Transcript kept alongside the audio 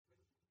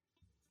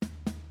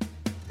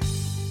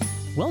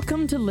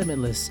Welcome to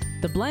Limitless,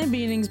 the Blind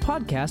Beginnings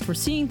podcast where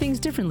seeing things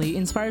differently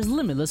inspires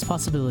limitless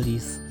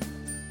possibilities.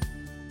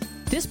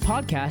 This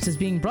podcast is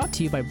being brought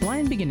to you by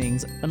Blind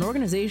Beginnings, an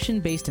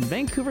organization based in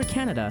Vancouver,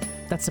 Canada,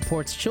 that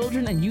supports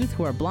children and youth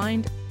who are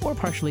blind or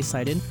partially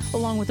sighted,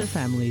 along with their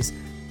families.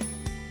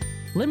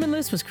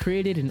 Limitless was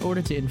created in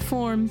order to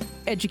inform,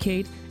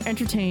 educate,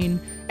 entertain,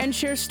 and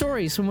share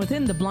stories from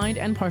within the blind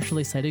and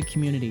partially sighted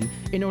community,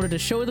 in order to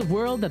show the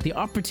world that the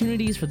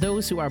opportunities for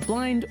those who are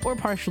blind or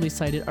partially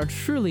sighted are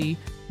truly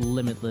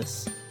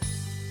limitless.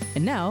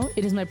 And now,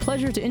 it is my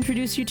pleasure to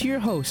introduce you to your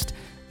host,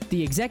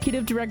 the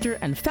Executive Director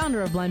and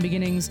Founder of Blind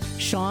Beginnings,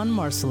 Sean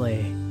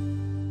Marcellet.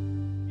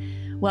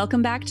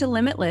 Welcome back to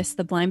Limitless,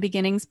 the Blind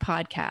Beginnings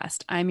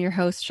podcast. I'm your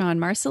host, Sean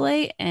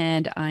Marcellet,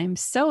 and I'm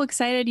so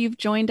excited you've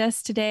joined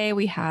us today.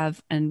 We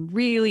have a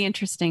really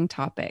interesting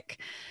topic.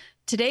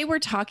 Today, we're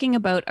talking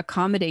about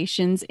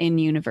accommodations in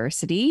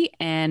university,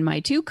 and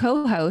my two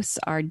co-hosts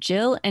are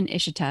Jill and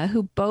Ishita,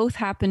 who both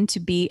happen to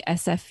be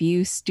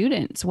SFU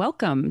students.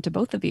 Welcome to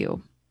both of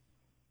you.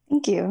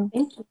 Thank you.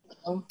 Thank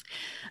you.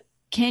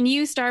 Can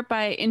you start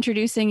by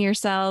introducing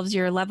yourselves,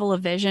 your level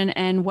of vision,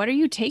 and what are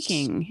you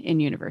taking in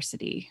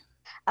university?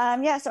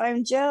 So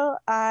I'm Jill.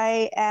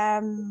 I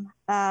am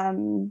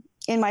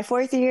in my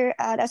fourth year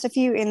at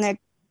SFU in the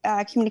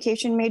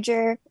communication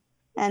major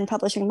and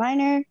publishing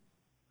minor.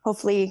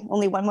 Hopefully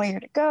only one more year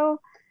to go.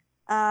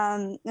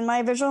 And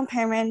my visual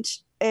impairment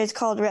is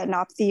called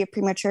retinopathy of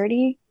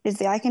prematurity, is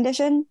the eye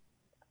condition.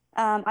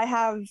 I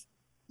have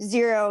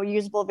zero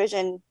usable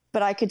vision,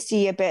 but I could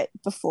see a bit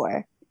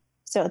before.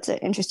 So it's an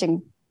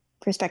interesting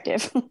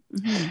perspective.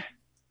 Mm-hmm.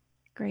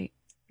 Great.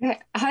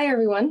 Hi,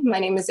 everyone. My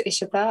name is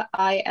Ishita.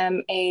 I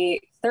am a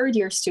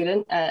third-year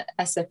student at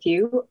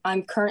SFU.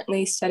 I'm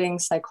currently studying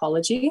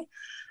psychology,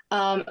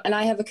 and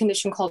I have a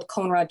condition called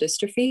cone rod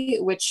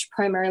dystrophy, which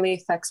primarily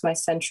affects my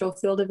central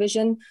field of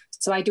vision.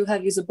 So I do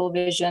have usable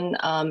vision,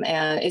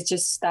 and it's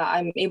just that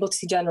I'm able to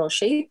see general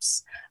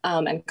shapes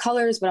and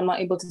colors, but I'm not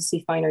able to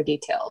see finer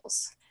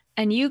details.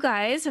 And you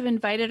guys have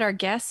invited our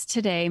guest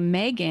today,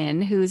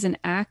 Megan, who's an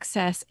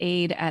access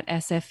aide at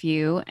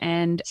SFU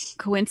and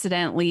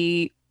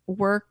coincidentally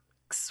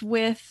works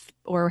with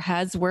or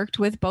has worked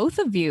with both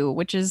of you,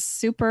 which is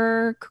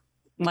super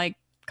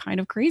kind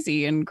of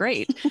crazy and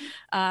great.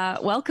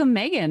 Welcome,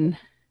 Megan.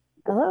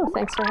 Hello,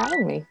 thanks for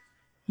having me.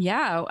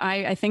 Yeah,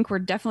 I think we're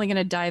definitely going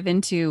to dive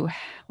into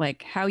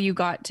how you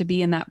got to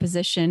be in that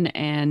position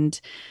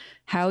and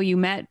how you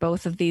met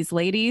both of these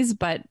ladies.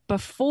 But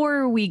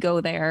before we go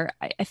there,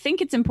 I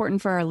think it's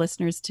important for our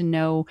listeners to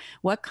know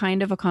what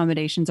kind of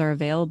accommodations are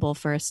available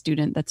for a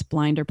student that's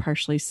blind or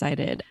partially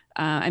sighted.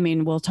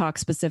 We'll talk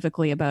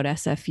specifically about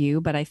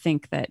SFU, but I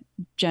think that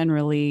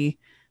generally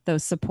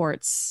those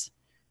supports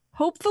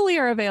hopefully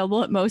are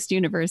available at most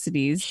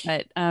universities.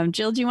 But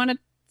Jill, do you want to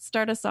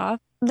start us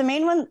off? The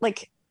main one,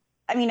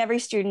 every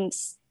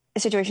student's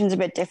situation is a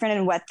bit different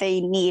in what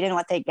they need and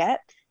what they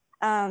get.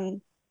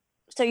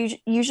 So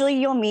usually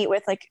you'll meet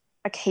with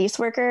a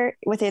caseworker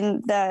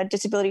within the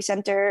disability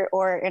center,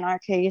 or in our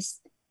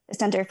case, the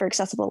Center for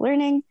Accessible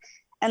Learning,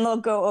 and they'll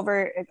go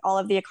over all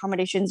of the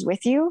accommodations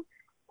with you,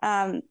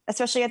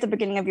 especially at the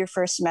beginning of your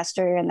first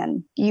semester, and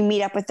then you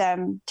meet up with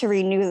them to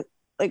renew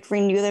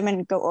them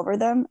and go over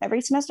them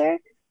every semester.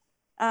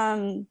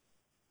 So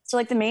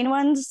the main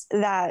ones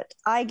that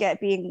I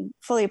get being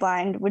fully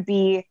blind would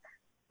be,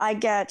 I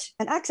get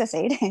an access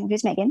aide,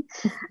 who's Megan.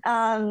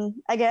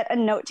 I get a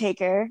note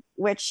taker,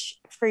 which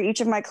for each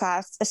of my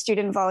class, a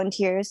student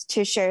volunteers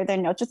to share their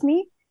notes with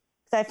me,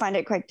 because I find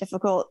it quite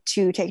difficult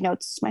to take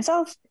notes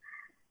myself.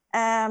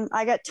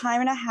 I get time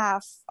and a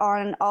half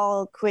on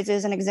all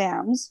quizzes and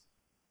exams.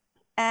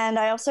 And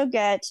I also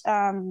get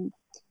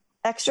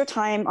extra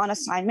time on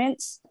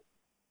assignments,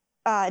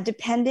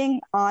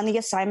 depending on the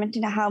assignment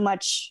and how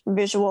much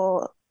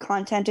visual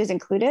content is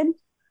included.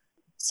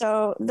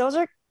 So those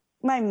are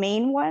my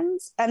main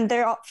ones, and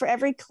they're all for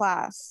every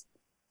class,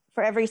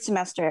 for every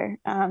semester,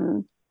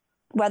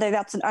 whether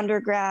that's an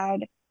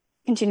undergrad,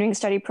 continuing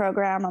study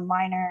program, a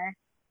minor,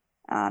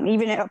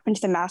 even up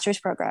into the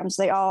master's programs.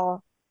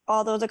 All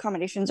those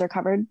accommodations are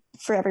covered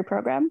for every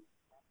program.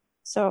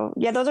 So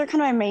yeah, those are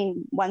kind of my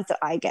main ones that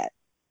I get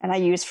and I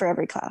use for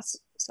every class.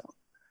 So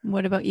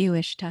what about you,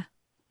 Ishita?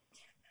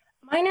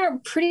 Mine are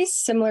pretty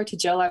similar to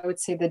Jill. I would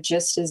say the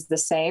gist is the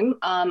same.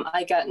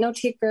 I get note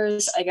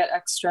takers. I get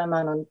extra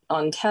amount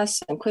on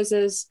tests and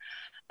quizzes.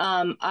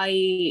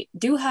 I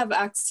do have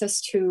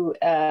access to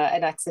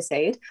an access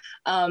aide.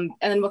 And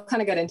we'll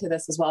kind of get into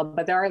this as well,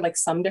 but there are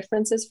some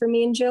differences for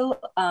me and Jill.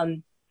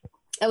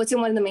 I would say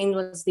one of the main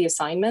was the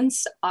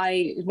assignments.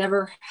 I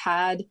never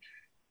had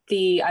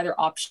the either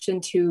option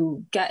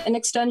to get an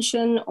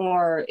extension,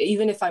 or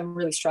even if I'm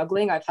really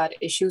struggling, I've had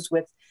issues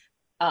with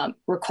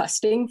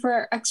requesting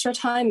for extra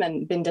time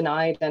and been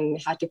denied and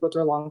had to go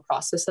through a long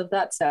process of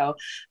that. So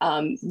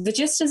the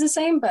gist is the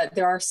same, but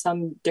there are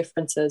some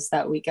differences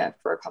that we get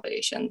for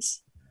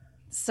accommodations.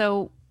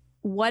 So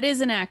what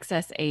is an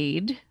access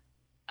aide?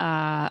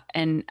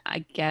 And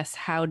I guess,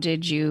 how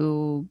did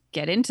you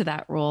get into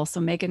that role? So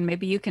Megan,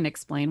 maybe you can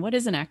explain, what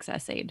is an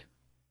access aide?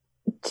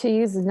 To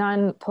use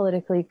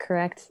non-politically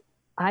correct,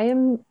 I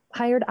am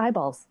hired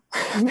eyeballs,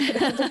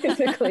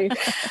 basically,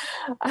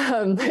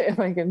 if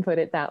I can put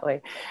it that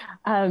way.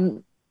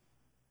 I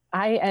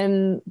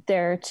am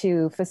there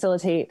to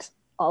facilitate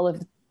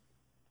the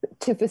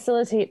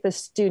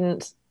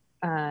student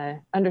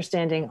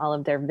understanding all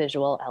of their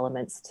visual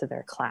elements to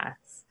their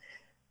class.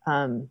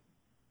 And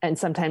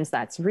sometimes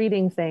that's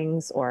reading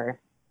things or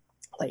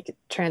like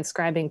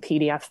transcribing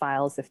PDF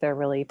files. If they're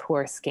really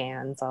poor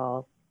scans,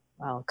 I'll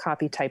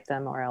copy type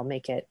them, or I'll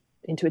make it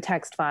into a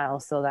text file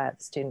so that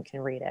the student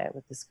can read it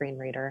with the screen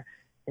reader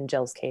in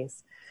Jill's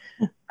case.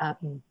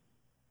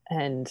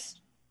 And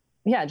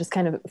yeah, just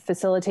kind of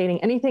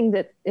facilitating anything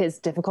that is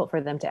difficult for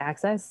them to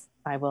access.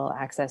 I will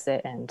access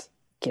it and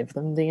give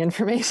them the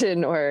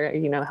information, or,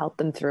 help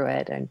them through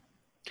it. And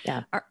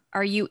yeah.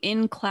 Are you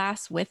in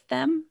class with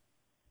them?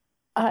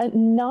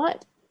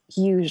 Not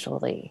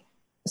usually.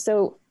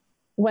 So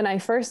when I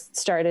first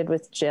started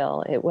with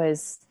Jill, it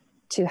was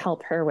to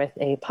help her with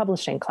a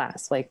publishing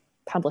class, like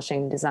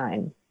publishing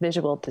design,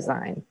 visual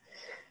design.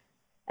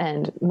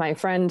 And my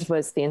friend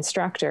was the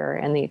instructor,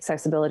 and the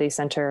Accessibility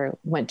Center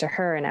went to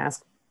her and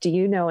asked, do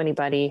you know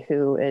anybody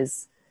who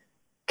is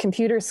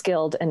computer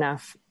skilled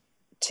enough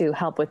to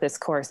help with this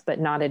course, but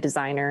not a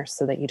designer,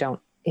 so that you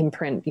don't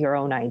imprint your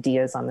own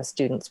ideas on the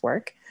student's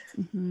work?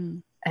 Mm-hmm.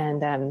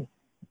 And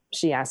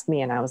she asked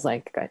me, and I was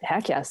like,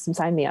 heck yes,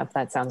 sign me up.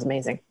 That sounds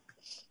amazing.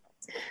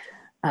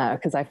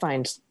 Because I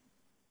find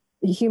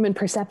human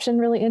perception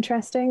really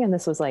interesting. And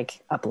this was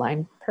like a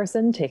blind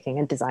person taking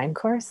a design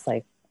course.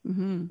 Like,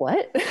 mm-hmm.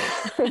 What?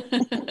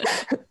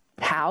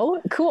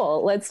 How?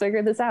 Cool. Let's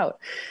figure this out.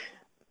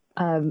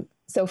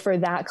 So for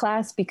that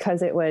class,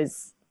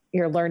 because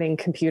you're learning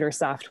computer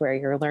software,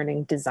 you're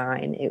learning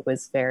design, it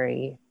was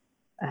very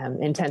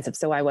intensive.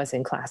 So I was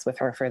in class with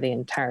her for the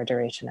entire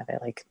duration of it,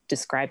 like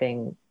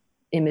describing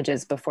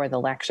images before the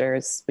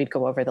lectures. We'd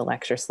go over the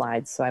lecture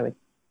slides. So I would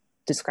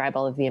describe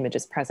all of the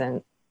images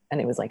present,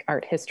 and it was like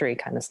art history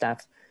kind of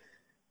stuff.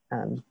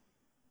 And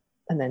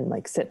then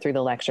like sit through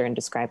the lecture and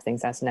describe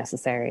things as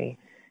necessary,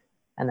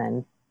 and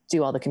then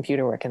do all the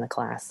computer work in the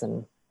class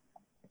and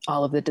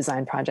all of the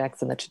design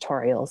projects and the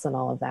tutorials and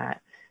all of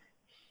that.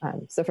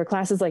 So for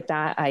classes like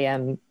that, I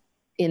am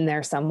in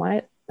there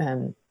somewhat,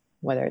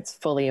 whether it's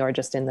fully or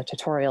just in the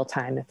tutorial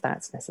time, if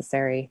that's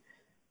necessary.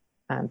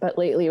 But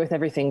lately, with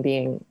everything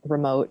being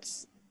remote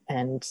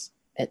and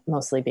it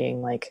mostly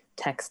being like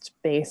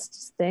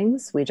text-based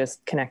things, we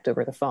just connect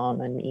over the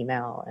phone and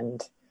email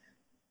and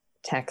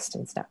text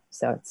and stuff.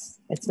 So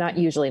it's not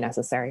usually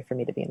necessary for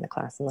me to be in the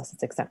class unless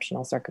it's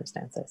exceptional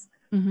circumstances.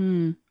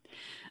 Mm-hmm.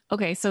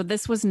 Okay, so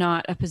this was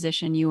not a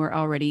position you were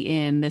already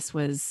in. This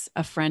was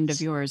a friend of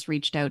yours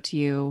reached out to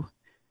you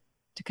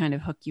to kind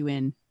of hook you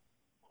in.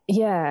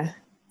 Yeah.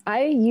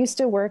 I used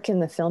to work in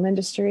the film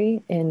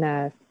industry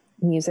in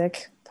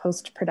music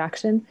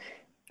post-production.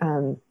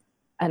 And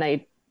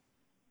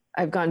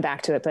I've gone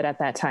back to it, but at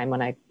that time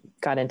when I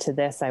got into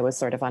this, I was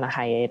sort of on a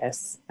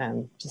hiatus,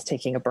 just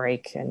taking a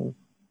break and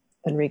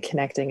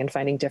reconnecting and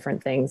finding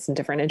different things and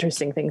different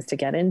interesting things to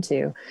get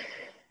into.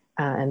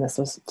 And this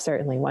was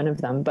certainly one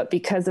of them. But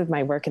because of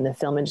my work in the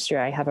film industry,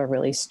 I have a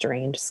really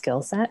strange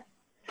skill set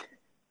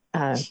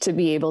to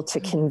be able to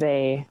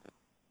convey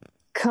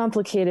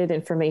complicated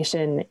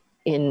information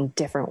in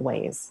different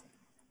ways.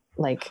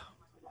 Like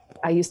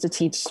I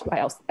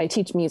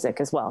teach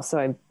music as well. So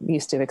I'm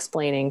used to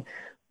explaining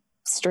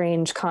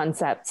strange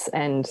concepts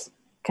and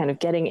kind of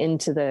getting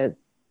into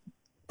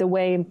the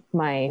way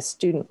my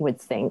student would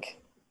think,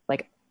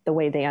 like the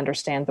way they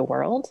understand the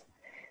world,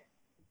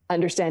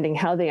 understanding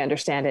how they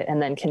understand it,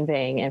 and then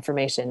conveying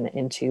information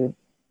into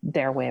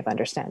their way of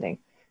understanding.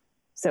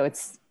 So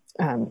it's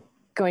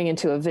going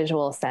into a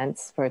visual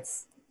sense where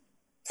it's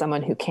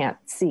someone who can't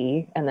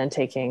see, and then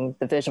taking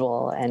the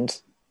visual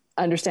and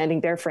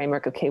understanding their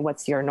framework. Okay,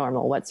 what's your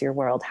normal? What's your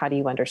world? How do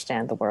you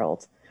understand the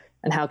world?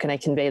 And how can I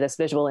convey this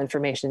visual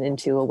information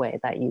into a way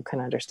that you can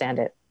understand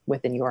it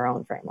within your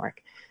own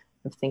framework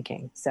of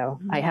thinking? So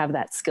I have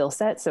that skill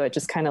set. So it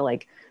just kind of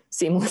like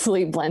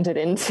seamlessly blended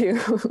into,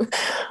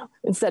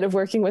 instead of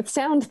working with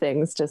sound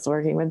things, just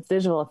working with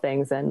visual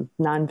things and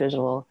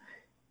non-visual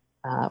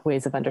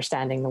ways of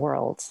understanding the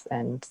world.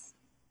 And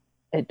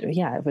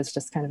it was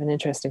just kind of an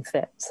interesting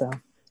fit. So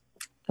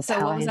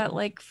what was that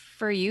like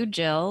for you,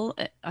 Jill?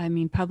 I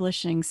mean,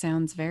 publishing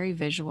sounds very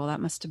visual.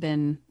 That must have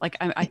been like,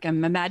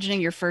 I'm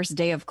imagining your first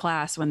day of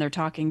class when they're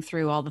talking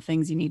through all the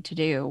things you need to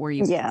do. Were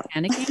you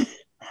panicking?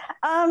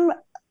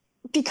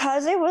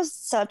 Because it was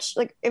such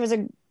it was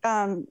a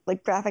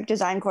like graphic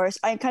design course,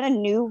 I kind of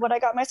knew what I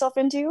got myself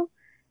into.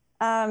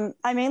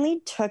 I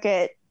mainly took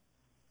it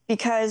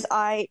because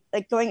I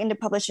like going into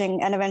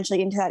publishing and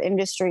eventually into that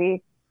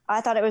industry. I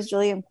thought it was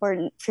really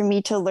important for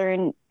me to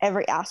learn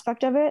every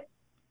aspect of it,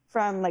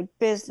 from like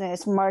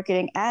business,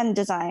 marketing, and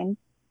design,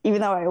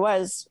 even though I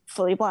was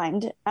fully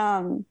blind,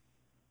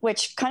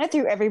 which kind of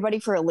threw everybody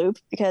for a loop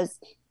because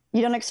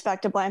you don't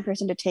expect a blind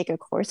person to take a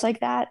course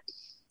like that.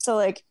 So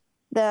like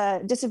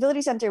the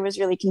Disability Center was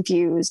really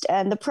confused,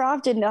 and the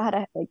prof didn't know how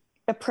to like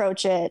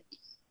approach it.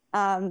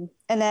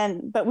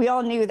 But we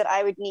all knew that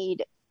I would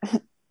need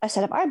a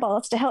set of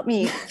eyeballs to help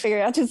me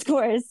figure out this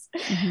course.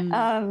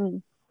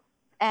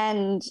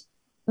 And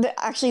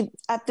actually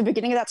at the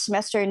beginning of that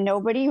semester,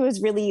 nobody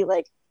was really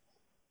like,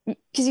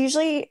 because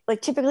usually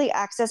like typically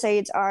access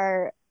aides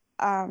are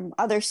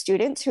other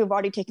students who have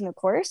already taken the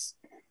course,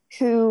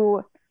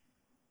 who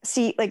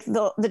see like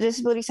the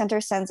disability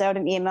center sends out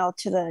an email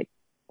to the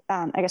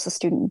I guess the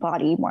student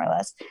body more or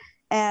less,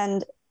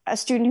 and a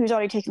student who's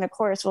already taken the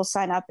course will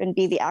sign up and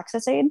be the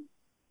access aide.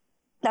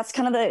 That's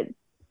kind of the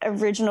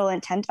original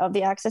intent of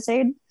the access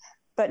aide,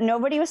 but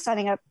nobody was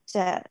signing up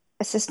to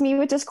assist me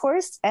with this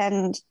course,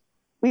 and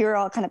we were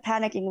all kind of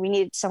panicking. We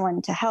needed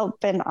someone to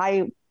help, and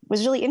I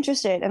was really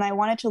interested, and I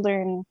wanted to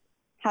learn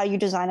how you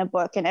design a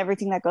book and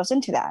everything that goes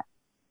into that,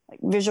 like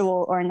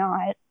visual or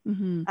not.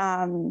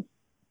 And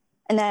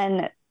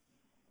then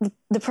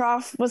the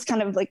prof was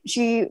kind of like,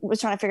 she was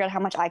trying to figure out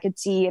how much I could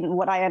see and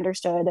what I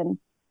understood. And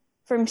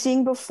from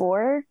seeing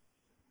before,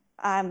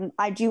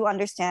 I do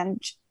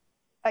understand,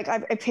 like I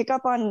pick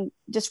up on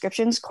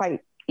descriptions quite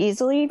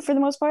easily for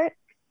the most part.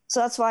 So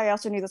that's why I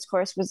also knew this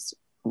course was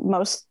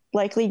most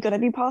likely going to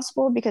be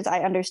possible, because I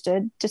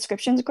understood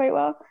descriptions quite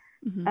well.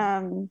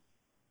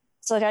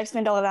 So like I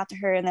explained all of that to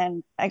her, and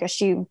then I guess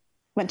she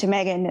went to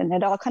Megan, and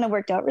it all kind of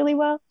worked out really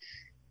well.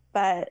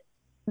 But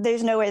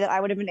there's no way that I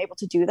would have been able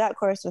to do that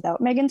course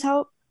without Megan's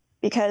help,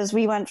 because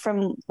we went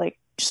from like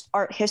just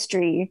art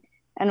history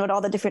and what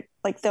all the different,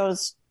 like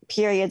those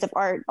periods of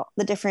art,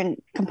 the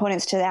different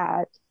components to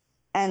that.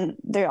 And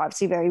they're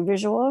obviously very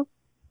visual.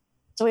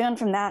 So we went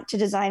from that to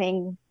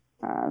designing,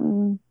 I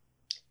think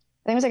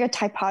it was like a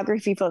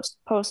typography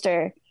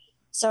poster.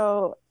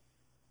 So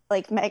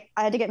like I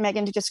had to get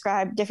Megan to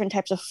describe different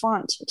types of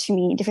font to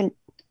me, different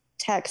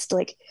text,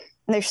 like,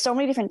 and there's so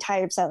many different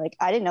types that like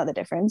I didn't know the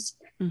difference.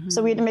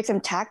 So we had to make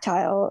them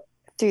tactile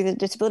through the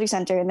disability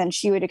center, and then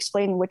she would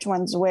explain which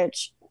one's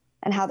which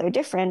and how they're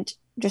different,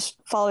 just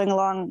following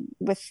along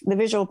with the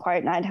visual part,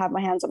 and I'd have my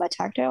hands on the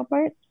tactile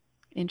part.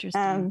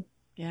 Interesting.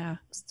 Yeah.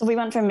 So we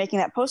went from making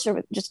that poster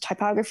with just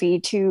typography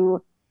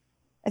to,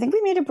 I think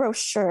we made a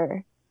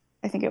brochure.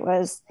 I think it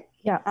was.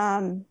 Yeah.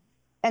 And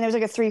it was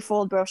like a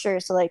 3-fold brochure.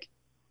 So like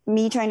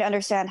me trying to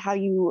understand how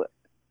you,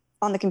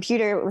 on the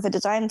computer with a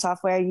design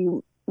software,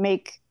 you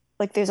make,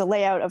 like there's a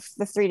layout of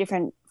the 3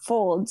 different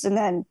folds, and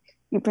then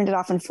you print it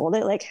off and fold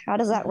it. Like, how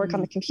does that work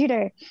on the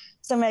computer?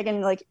 So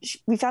Megan, like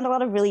we found a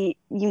lot of really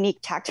unique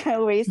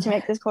tactile ways to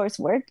make this course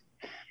work,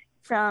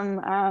 from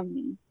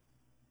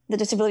the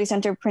disability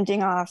center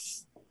printing off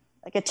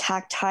like a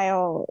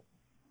tactile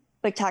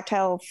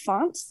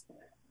fonts,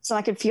 so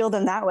I could feel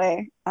them that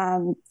way.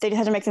 They just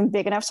had to make them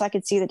big enough so I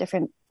could see the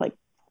different like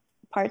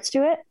parts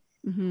to it.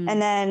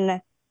 And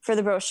then for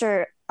the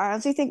brochure, I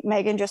honestly think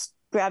Megan just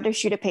grabbed a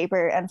sheet of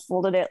paper and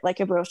folded it like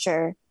a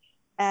brochure,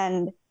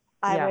 and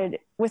I would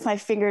with my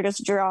finger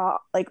just draw,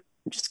 like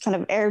just kind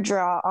of air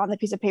draw on the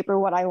piece of paper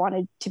what I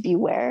wanted to be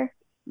where,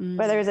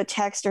 whether it's a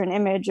text or an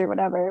image or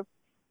whatever.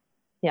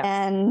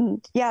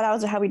 And that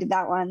was how we did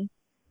that one.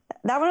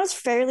 That one was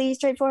fairly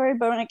straightforward,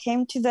 but when it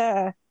came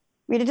to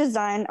we had to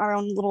design our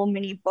own little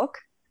mini book,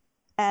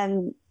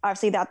 and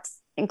obviously that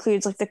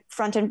includes like the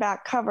front and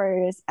back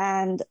covers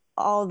and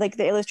all like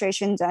the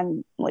illustrations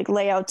and like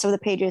layouts of the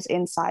pages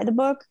inside the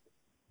book.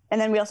 And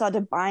then we also had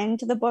to bind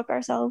to the book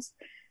ourselves,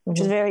 which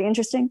is very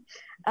interesting.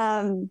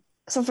 So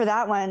for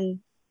that one,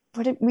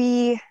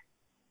 I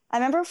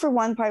remember for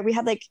one part, we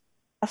had like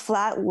a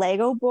flat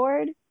Lego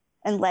board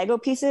and Lego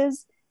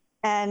pieces,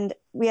 and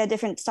we had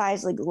different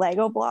size like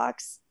Lego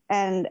blocks.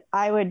 And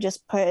I would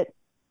just put,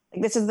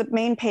 like, this is the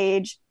main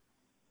page,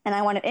 and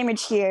I want an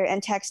image here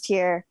and text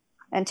here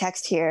and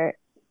text here.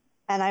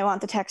 And I want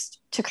the text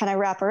to kind of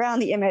wrap around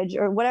the image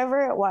or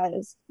whatever it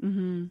was.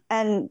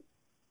 And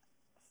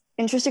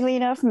interestingly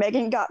enough,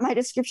 Megan got my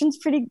descriptions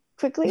pretty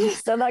quickly.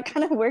 So that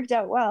kind of worked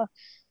out well.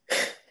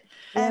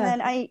 And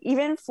then I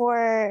even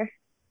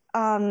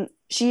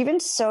she even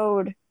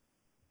sewed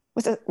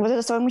was it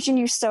a sewing machine?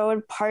 You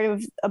sewed part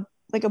of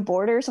a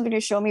border or something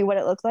to show me what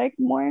it looked like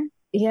more.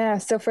 Yeah.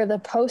 So for the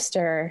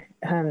poster,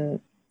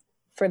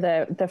 for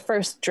the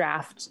first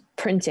draft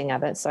printing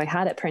of it, so I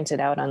had it printed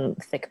out on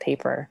thick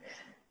paper,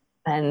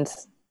 and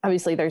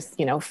obviously there's,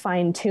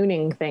 fine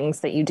tuning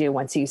things that you do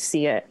once you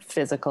see it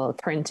physical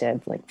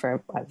printed. Like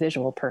for a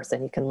visual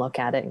person, you can look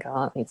at it and go,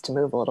 oh, it needs to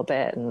move a little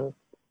bit, and,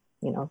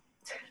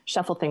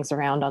 shuffle things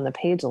around on the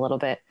page a little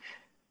bit.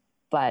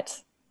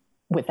 But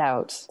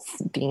without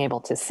being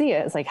able to see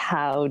it, it's like,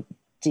 how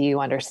do you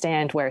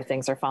understand where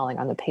things are falling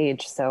on the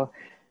page? So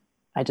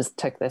I just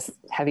took this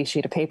heavy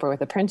sheet of paper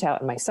with a printout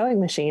in my sewing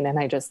machine, and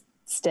I just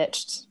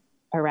stitched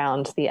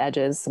around the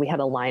edges. We had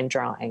a line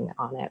drawing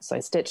on it. So I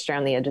stitched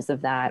around the edges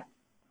of that,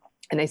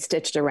 and I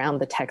stitched around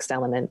the text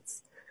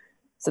elements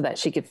so that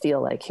she could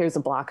feel like, here's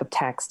a block of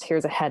text,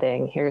 here's a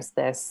heading, here's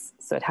this.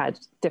 So it had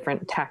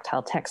different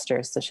tactile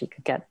textures, so she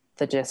could get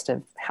the gist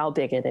of how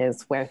big it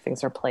is, where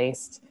things are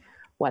placed,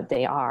 what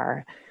they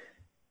are.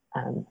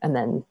 And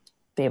then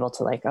be able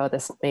to like, oh,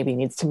 this maybe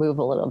needs to move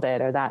a little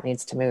bit, or that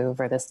needs to move,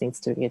 or this needs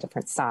to be a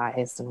different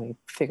size. And we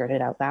figured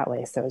it out that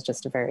way. So it was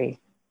just a very,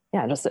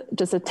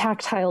 just a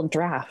tactile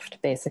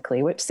draft,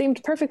 basically, which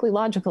seemed perfectly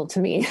logical to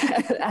me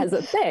as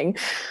a thing.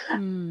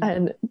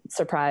 And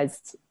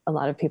surprised a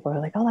lot of people are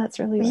like, oh, that's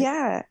really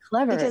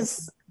clever.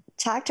 Because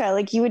tactile,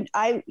 like even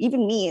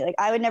me, like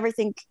I would never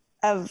think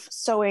of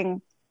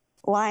sewing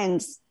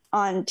lines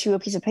onto a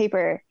piece of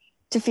paper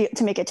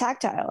to make it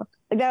tactile.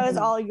 Like that was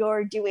all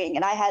you're doing.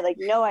 And I had like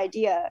no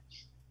idea.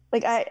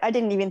 Like I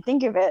didn't even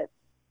think of it.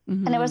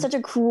 And it was such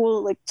a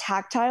cool like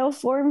tactile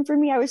form for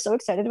me. I was so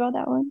excited about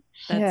that one.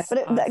 That's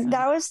awesome.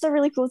 That was the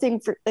really cool thing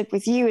for like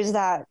with you, is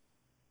that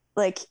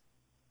like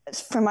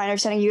from my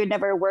understanding, you had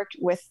never worked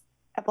with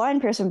a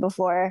blind person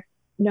before.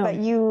 No. But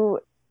you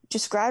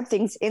described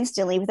things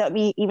instantly without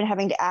me even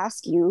having to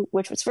ask you,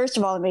 which was first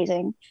of all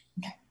amazing.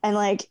 And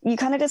like you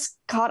kind of just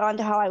caught on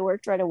to how I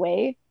worked right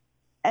away.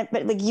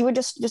 But like you would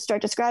just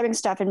start describing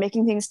stuff and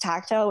making things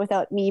tactile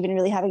without me even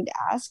really having to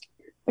ask,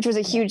 which was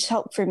a huge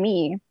help for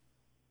me,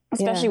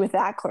 especially with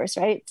that course,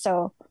 right?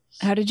 So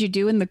how did you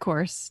do in the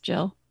course,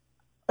 Jill?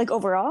 Like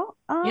overall?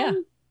 I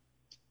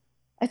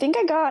think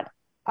I got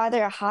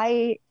either a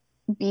high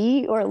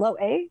B or a low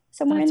A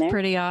somewhere in there. That's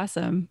pretty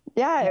awesome.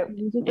 Yeah.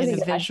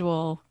 It's a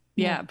visual,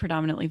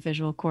 predominantly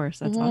visual course.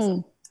 That's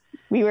awesome.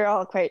 We were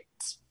all quite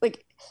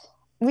like,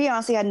 we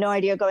honestly had no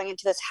idea going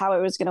into this how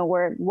it was going to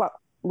work, what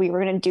we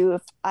were going to do,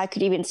 if I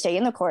could even stay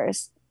in the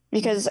course,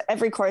 because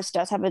every course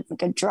does have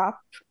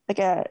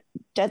a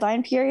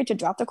deadline period to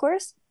drop the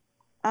course.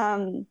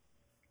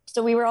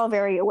 So we were all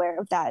very aware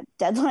of that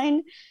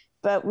deadline,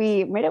 but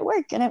we made it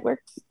work, and it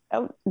worked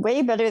out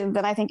way better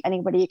than I think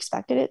anybody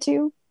expected it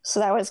to. So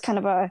that was kind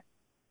of it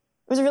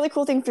was a really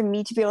cool thing for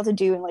me to be able to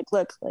do, and like,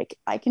 look, like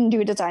I can do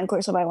a design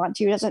course if I want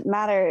to. It doesn't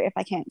matter if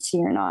I can't see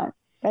or not.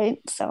 Right.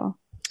 So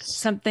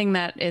something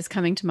that is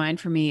coming to mind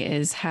for me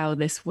is how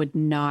this would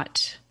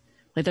not,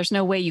 like, there's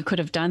no way you could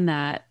have done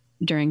that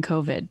during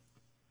COVID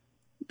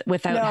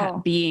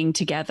without being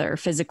together,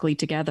 physically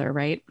together.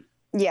 Right.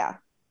 Yeah.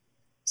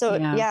 So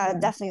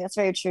definitely. That's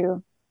very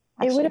true.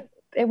 Actually.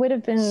 It would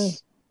have been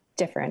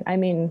different. I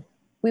mean,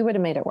 we would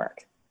have made it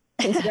work.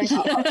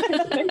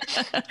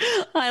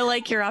 I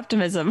like your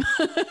optimism.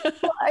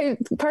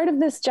 Part of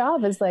this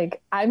job is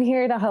like, I'm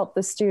here to help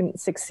the student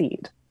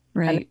succeed.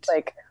 Right. And it's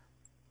like,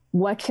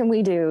 what can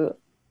we do?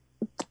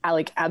 I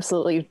like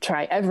absolutely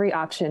try every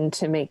option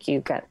to make you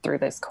get through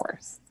this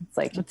course. It's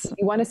like, if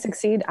you want to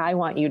succeed, I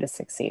want you to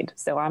succeed.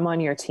 So I'm on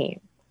your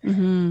team.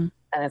 And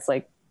it's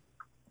like,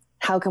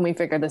 how can we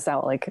figure this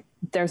out? Like,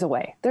 there's a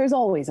way. There's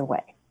always a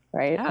way.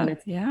 Right. And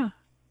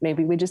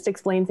maybe we just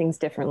explain things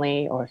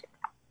differently, or,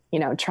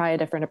 try a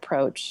different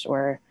approach,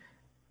 or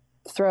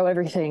throw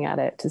everything at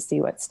it to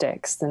see what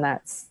sticks. And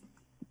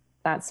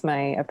that's my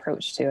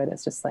approach to it.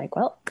 It's just like,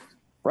 well,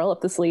 roll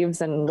up the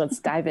sleeves and let's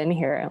dive in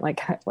here and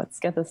like, let's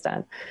get this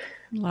done.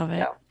 Love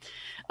it.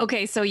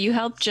 Okay. So you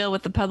helped Jill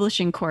with the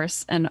publishing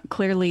course, and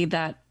clearly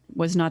that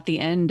was not the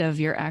end of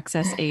your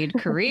Access Aid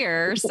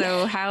career.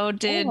 So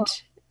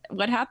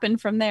what happened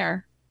from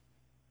there?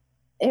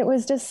 It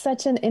was just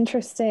such an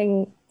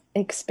interesting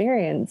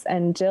experience,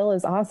 and Jill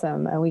is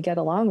awesome, and we get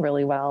along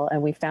really well.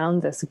 And we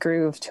found this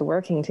groove to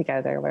working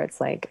together where it's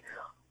like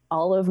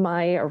all of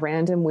my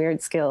random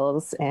weird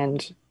skills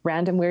and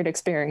random weird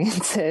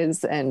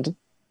experiences and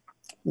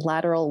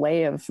lateral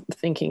way of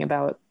thinking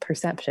about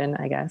perception,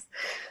 I guess,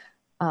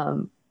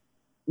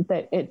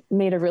 that it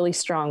made a really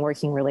strong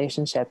working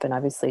relationship. And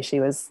obviously she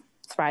was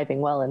thriving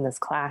well in this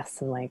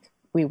class, and like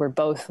we were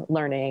both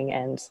learning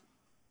and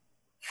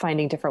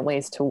finding different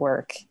ways to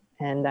work.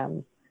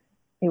 And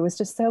it was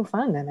just so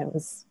fun. And I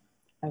was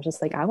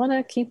just like, I want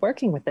to keep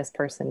working with this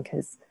person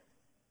because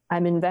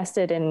I'm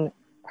invested in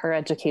her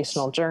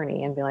educational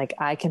journey, and be like,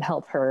 I can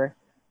help her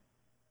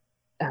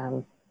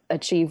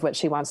achieve what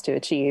she wants to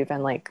achieve,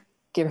 and like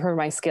give her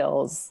my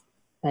skills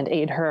and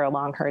aid her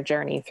along her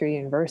journey through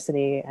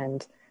university,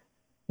 and,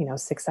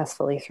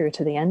 successfully through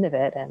to the end of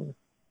it. And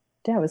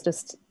yeah,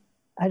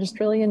 I just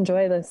really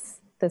enjoy this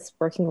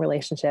working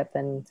relationship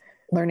and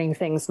learning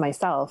things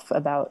myself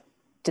about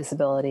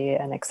disability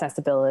and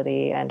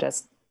accessibility and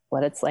just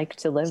what it's like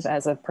to live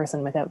as a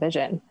person without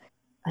vision.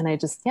 And I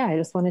just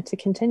wanted to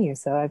continue.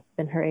 So I've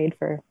been her aide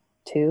for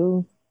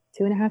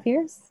 2.5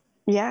 years.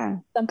 Yeah.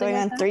 Going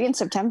on 3 in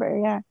September.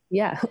 Yeah.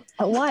 Yeah.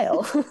 A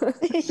while.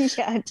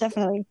 Yeah,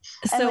 definitely.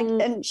 So,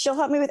 and she'll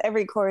help me with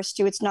every course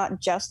too. It's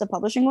not just the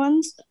publishing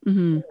ones.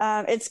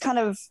 It's kind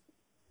of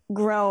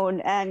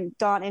grown and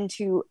gone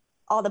into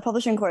all the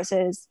publishing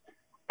courses,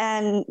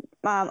 and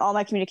all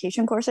my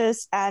communication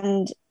courses,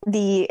 and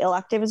the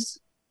electives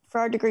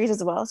for our degrees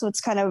as well. So it's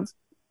kind of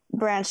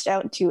branched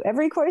out to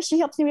every course she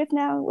helps me with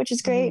now, which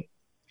is great,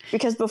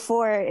 because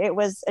before it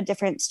was a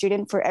different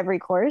student for every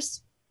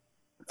course,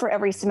 for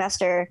every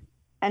semester.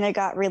 And it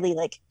got really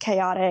like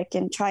chaotic,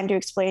 and trying to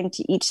explain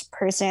to each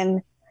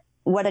person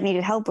what I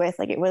needed help with.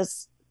 Like it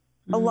was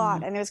a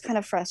lot, and it was kind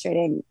of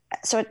frustrating.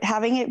 So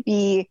having it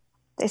be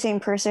the same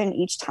person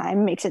each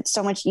time makes it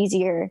so much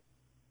easier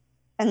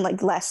and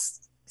like less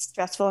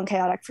stressful and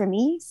chaotic for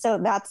me. So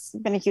that's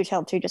been a huge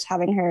help too, just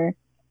having her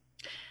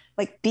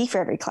like be for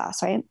every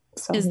class, right?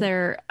 So Is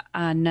there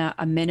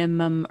a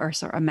minimum or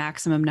a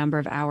maximum number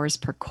of hours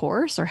per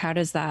course, or how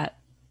does that,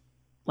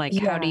 like,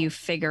 how do you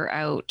figure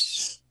out,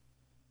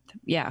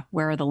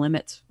 where are the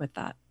limits with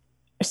that?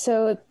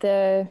 So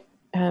the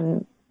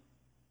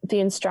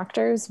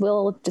instructors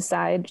will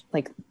decide,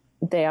 like,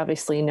 they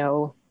obviously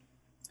know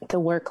the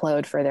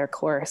workload for their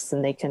course,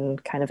 and they can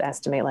kind of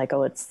estimate like,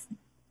 oh, it's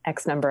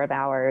X number of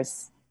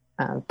hours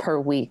per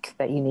week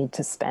that you need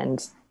to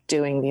spend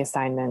doing the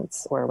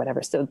assignments or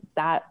whatever. So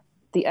that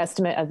the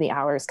estimate of the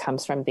hours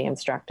comes from the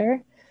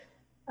instructor.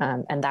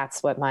 And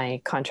that's what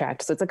my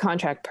contract, so it's a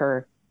contract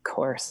per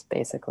course,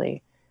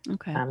 basically.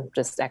 Okay.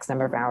 Just X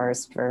number of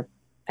hours for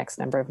X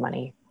number of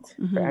money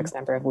for X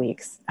number of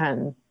weeks.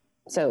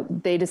 So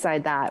they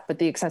decide that, but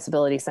the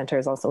accessibility center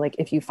is also like,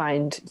 if you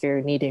find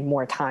you're needing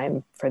more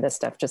time for this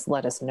stuff, just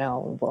let us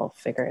know and we'll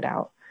figure it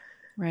out.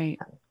 Right.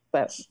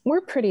 But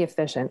we're pretty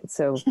efficient.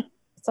 So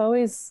it's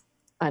always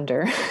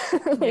under.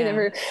 we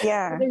never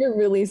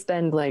really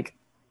spend like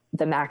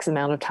the max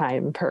amount of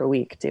time per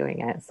week doing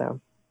it. So,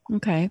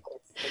 okay.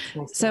 It's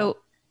nice. So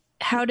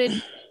how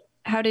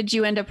did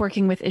you end up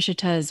working with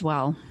Ishita as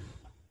well?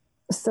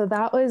 So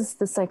that was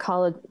the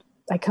psychology.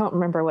 I can't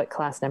remember what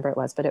class number it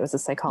was, but it was a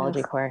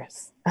psychology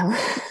course.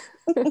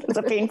 It's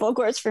a painful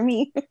course for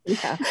me.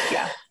 Yeah.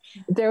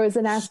 There was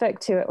an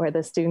aspect to it where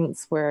the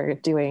students were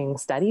doing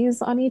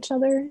studies on each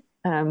other.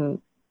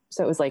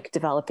 So it was like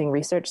developing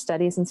research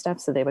studies and stuff.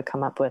 So they would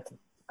come up with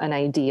an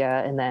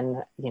idea and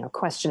then,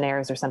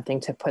 questionnaires or something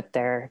to put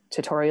their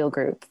tutorial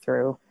group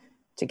through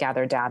to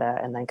gather data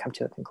and then come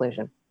to a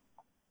conclusion.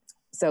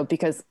 So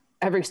because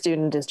every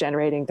student is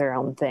generating their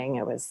own thing,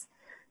 it was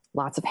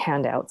lots of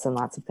handouts and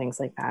lots of things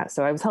like that.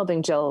 So I was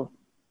helping Jill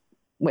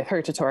with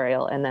her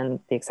tutorial, and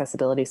then the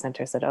Accessibility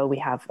Center said, oh, we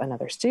have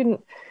another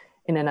student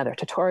in another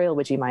tutorial.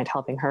 Would you mind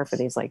helping her for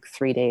these like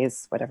 3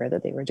 days, whatever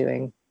that they were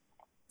doing,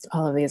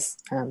 all of these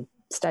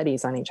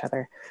studies on each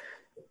other.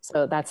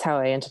 So that's how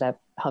I ended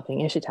up helping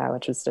Ishita,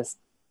 which was just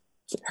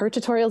her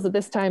tutorials at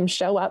this time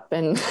show up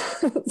and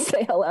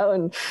say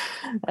hello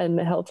and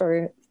help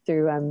her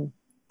through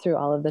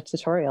all of the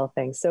tutorial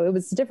things. So it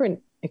was a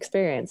different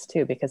experience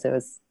too, because it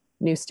was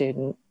new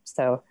student.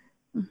 So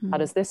how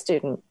does this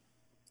student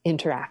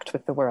interact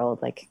with the world?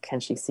 Like, can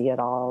she see it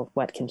all?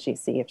 What can she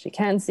see if she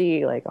can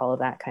see? Like all of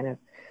that kind of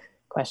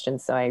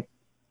questions. So I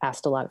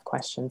asked a lot of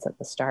questions at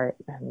the start,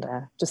 and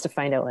just to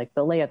find out like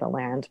the lay of the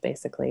land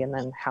basically, and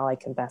then how I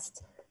can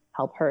best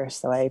help her.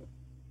 So I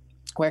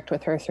worked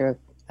with her through,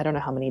 I don't know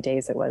how many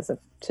days it was of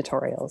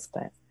tutorials,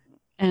 but.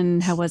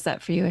 And how was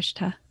that for you,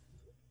 Ishita?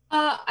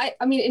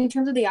 I mean, in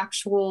terms of the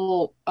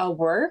actual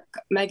work,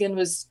 Megan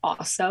was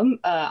awesome.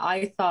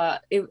 I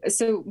thought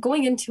so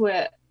going into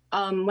it,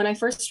 when I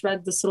first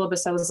read the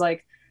syllabus, I was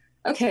like,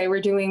 okay,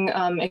 we're doing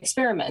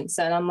experiments.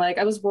 And I'm like,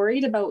 I was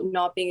worried about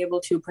not being able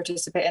to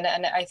participate.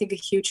 And I think a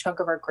huge chunk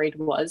of our grade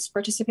was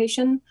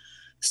participation.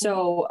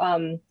 So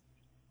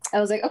I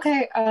was like,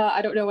 okay,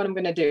 I don't know what I'm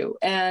going to do.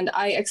 And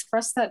I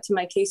expressed that to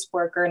my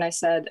caseworker, and I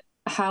said,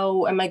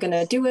 how am I going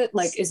to do it?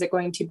 Like, is it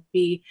going to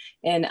be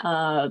in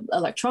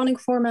electronic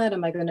format?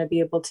 Am I going to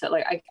be able to,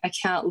 like, I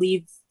can't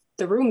leave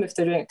the room if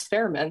they're doing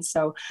experiments.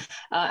 So,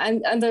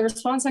 and the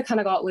response I kind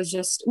of got was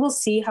just, we'll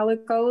see how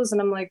it goes. And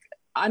I'm like,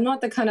 I'm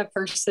not the kind of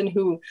person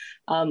who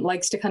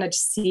likes to kind of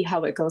just see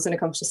how it goes when it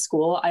comes to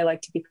school. I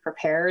like to be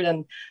prepared.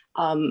 And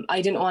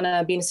I didn't want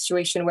to be in a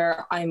situation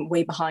where I'm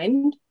way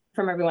behind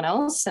from everyone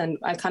else. And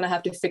I kind of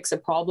have to fix a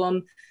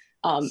problem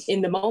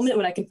in the moment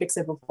when I can fix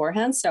it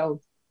beforehand. So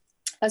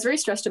I was very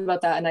stressed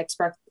about that, and I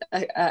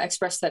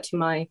expressed that to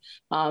my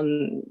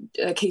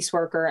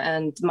caseworker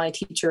and my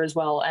teacher as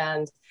well.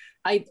 And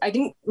I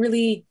didn't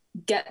really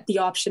get the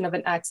option of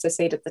an Access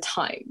Aid at the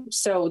time.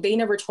 So they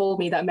never told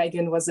me that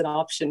Megan was an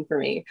option for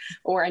me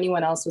or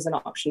anyone else was an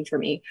option for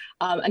me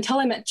until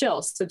I met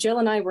Jill. So Jill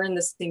and I were in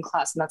the same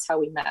class, and that's how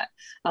we met.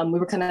 We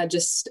were kind of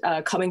just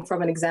coming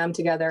from an exam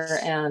together,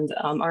 and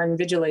our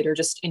invigilator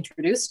just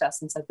introduced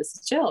us and said, this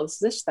is Jill,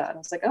 this is that. I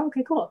was like, oh,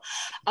 okay, cool.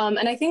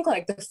 And I think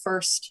like the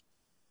first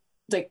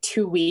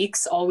 2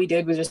 weeks, all we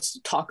did was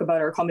just talk about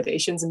our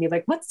accommodations and be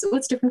like,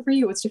 what's different for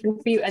you? What's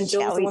different for you? And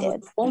Jill was the one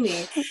who told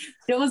me.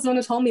 Jill was the one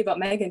who told me about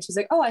Megan. She's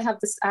like, oh, I have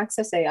this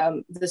Access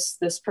Aid,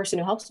 this person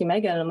who helps me,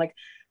 Megan. And I'm like,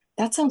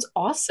 that sounds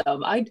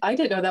awesome. I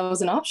didn't know that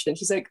was an option.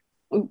 She's like,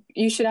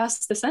 you should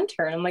ask the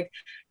center. And I'm like,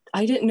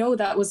 I didn't know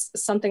that was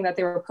something that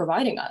they were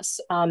providing us.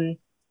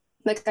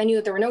 Like, I knew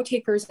that there were note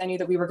takers. I knew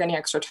that we were getting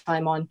extra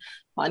time on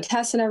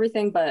tests and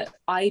everything, but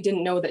I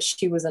didn't know that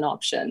she was an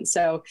option.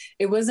 So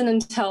it wasn't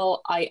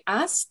until I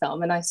asked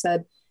them and I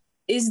said,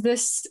 is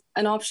this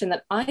an option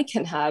that I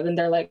can have? And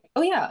they're like,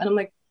 oh yeah. And I'm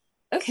like,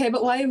 okay,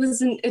 but why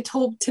wasn't it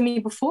told to me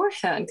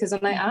beforehand? Because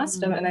when I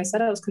asked them and I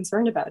said I was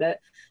concerned about it,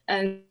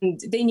 and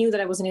they knew that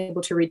I wasn't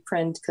able to read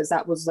print because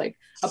that was like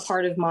a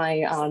part of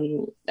my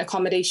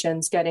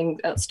accommodations, getting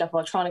stuff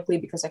electronically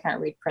because I can't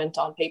read print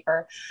on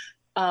paper.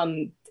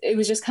 It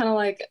was just kind of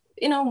like,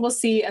 we'll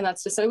see. And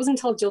that's just, so it wasn't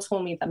until Jill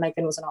told me that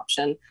Megan was an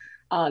option.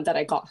 that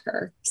I got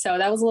her. So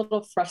that was a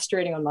little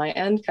frustrating on my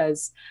end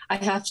because I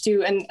have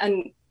to,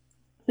 and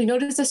we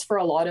notice this for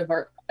a lot of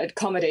our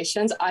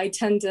accommodations. I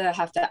tend to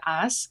have to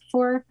ask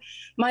for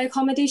my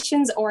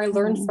accommodations, or I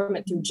learned from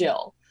it through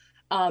Jill.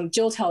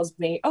 Jill tells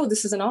me, oh,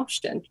 this is an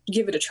option.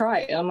 Give it a try.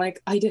 And I'm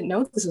like, I didn't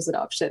know this was an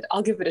option.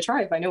 I'll give it a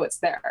try if I know it's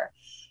there.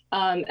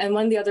 And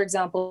one of the other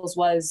examples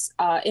was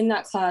in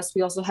that class,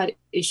 we also had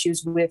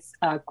issues with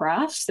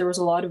graphs. There was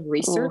a lot of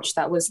research.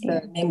 That was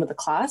the name of the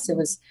class. It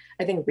was,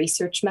 I think,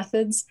 research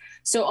methods.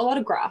 So a lot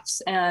of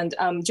graphs. And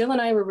Jill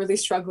and I were really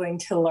struggling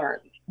to learn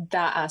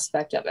that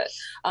aspect of it.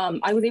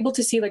 I was able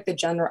to see like the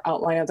general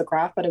outline of the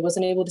graph, but I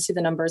wasn't able to see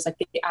the numbers, like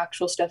the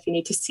actual stuff you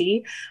need to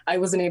see. I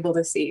wasn't able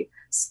to see.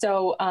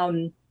 So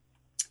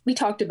we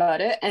talked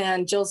about it,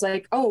 and Jill's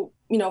like, oh,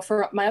 you know,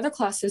 for my other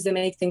classes, they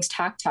make things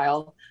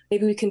tactile.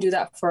 Maybe we can do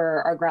that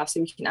for our graphs,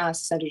 and we can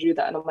ask the center to do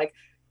that. And I'm like,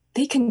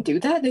 they can do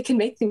that? They can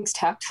make things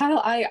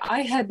tactile?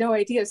 I had no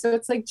idea. So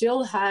it's like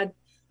Jill had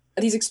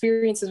these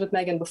experiences with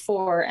Megan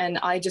before, and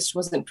I just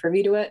wasn't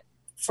privy to it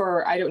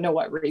for I don't know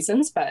what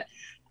reasons, but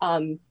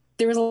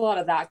there was a lot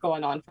of that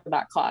going on for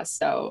that class.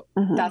 So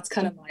that's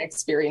kind of my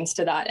experience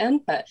to that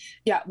end. But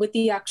yeah, with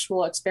the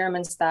actual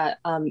experiments that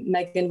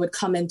Megan would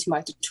come into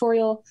my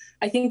tutorial,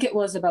 I think it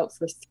was about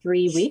for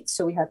 3 weeks.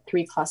 So we had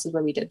 3 classes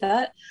where we did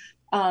that.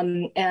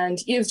 And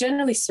it was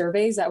generally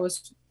surveys. That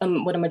was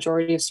what a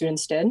majority of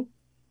students did.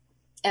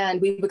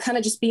 And we would kind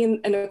of just be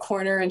in a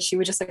corner, and she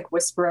would just like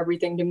whisper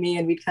everything to me,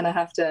 and we'd kind of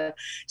have to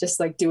just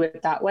like do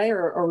it that way,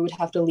 or we would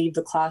have to leave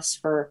the class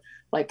for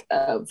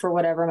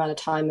whatever amount of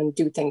time and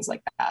do things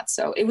like that.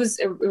 So it was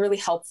really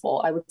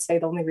helpful. I would say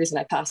the only reason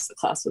I passed the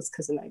class was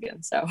because of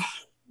Megan. So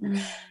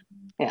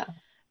yeah.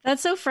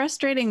 That's so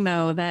frustrating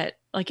though, that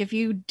like if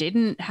you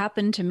didn't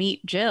happen to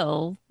meet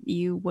Jill,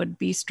 you would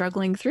be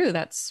struggling through.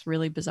 That's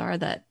really bizarre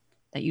that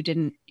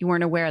you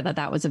weren't aware that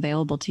that was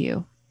available to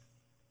you.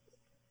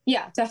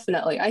 Yeah,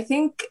 definitely. I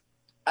think,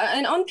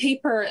 and on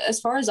paper,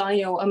 as far as I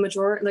know,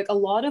 a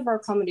lot of our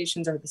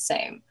accommodations are the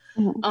same.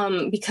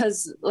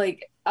 Because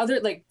like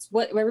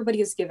what everybody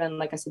is given,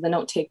 like I said, the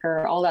note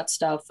taker, all that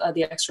stuff,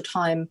 the extra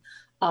time.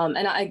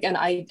 And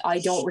I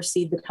don't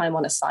receive the time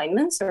on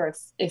assignments, or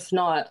if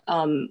not,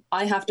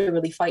 I have to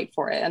really fight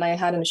for it. And I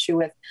had an issue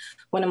with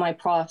one of my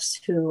profs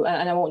who,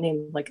 and I won't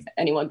name like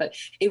anyone, but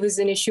it was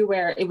an issue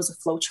where it was a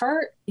flow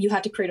chart. You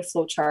had to create a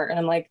flow chart. And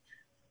I'm like,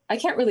 I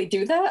can't really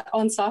do that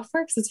on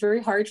software because it's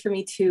very hard for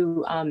me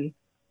to,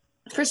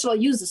 first of all,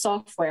 use the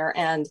software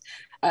and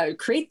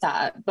create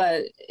that.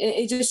 But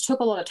it just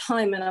took a lot of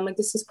time. And I'm like,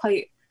 this is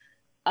quite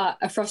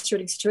a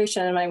frustrating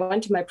situation. And I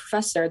went to my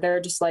professor,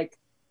 they're just like,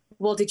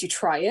 well, did you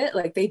try it?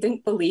 Like they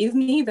didn't believe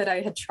me that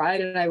I had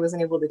tried and I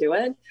wasn't able to do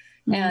it.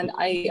 And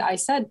I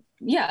said,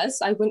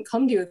 yes, I wouldn't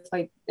come to you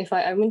if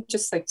I wouldn't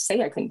just like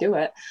say I couldn't do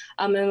it.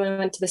 And when I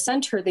went to the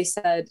center, they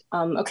said,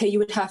 okay, you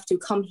would have to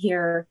come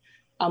here.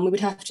 We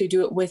would have to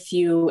do it with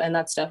you and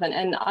that stuff.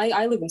 And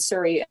I live in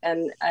Surrey,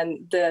 and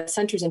the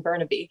center's in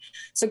Burnaby.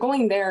 So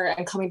going there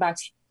and coming back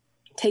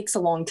takes a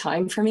long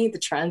time for me. The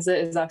transit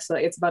is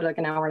actually, it's about like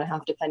an hour and a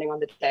half, depending on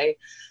the day.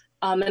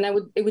 And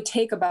it would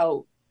take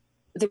about,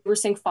 they were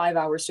saying 5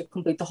 hours to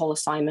complete the whole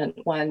assignment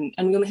and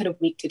we only had a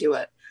week to do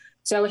it.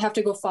 So I would have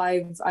to go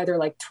either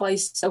like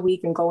twice a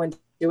week and go and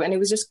do it. And it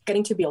was just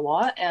getting to be a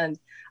lot. And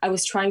I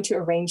was trying to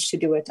arrange to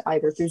do it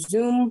either through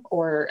Zoom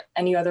or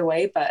any other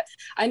way, but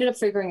I ended up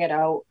figuring it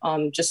out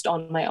just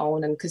on my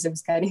own, and because it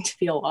was getting to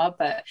be a lot.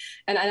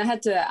 And I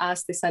had to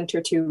ask the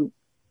center to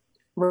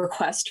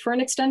request for an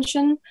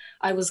extension.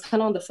 I was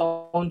kind of on the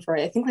phone for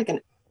I think like an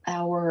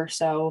hour or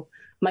so.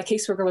 My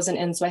caseworker wasn't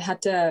in, so I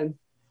had to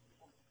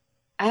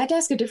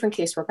ask a different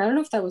caseworker. I don't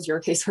know if that was your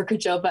caseworker,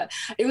 Jill, but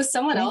it was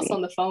someone else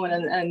on the phone,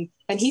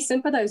 and he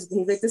sympathized with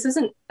me. He's like, this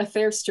isn't a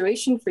fair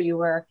situation for you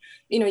where,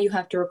 you know, you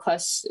have to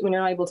request when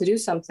you're not able to do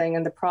something,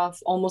 and the prof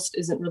almost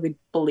isn't really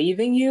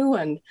believing you.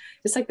 And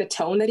just like the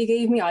tone that he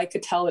gave me, I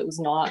could tell it was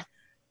not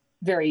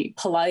very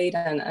polite,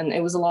 and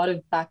it was a lot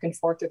of back and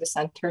forth through the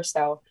center.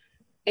 So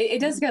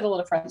it does get a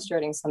little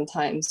frustrating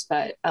sometimes,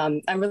 but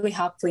I'm really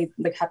happy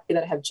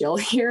that I have Jill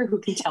here who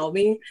can tell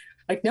me,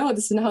 like, no,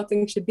 this is not how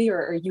things should be,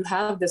 or you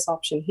have this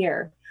option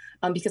here.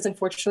 Because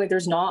unfortunately,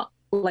 there's not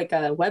like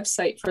a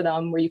website for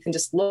them where you can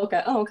just look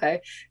at, oh,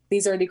 okay,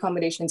 these are the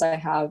accommodations I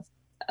have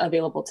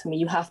available to me.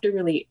 You have to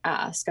really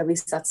ask. At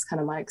least that's kind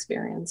of my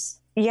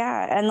experience.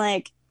 Yeah. And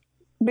like,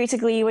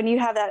 basically, when you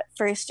have that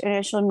first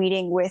initial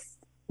meeting with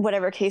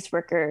whatever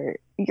caseworker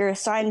you're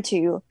assigned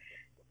to,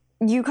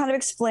 you kind of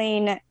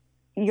explain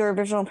your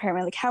visual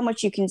impairment, like how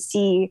much you can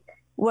see,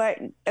 what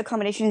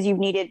accommodations you've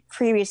needed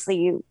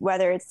previously,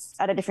 whether it's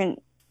at a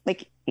different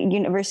like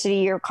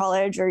university or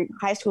college or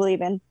high school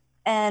even.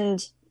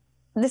 And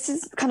this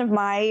is kind of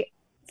my,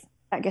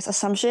 I guess,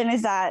 assumption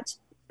is that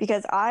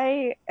because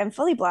I am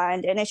fully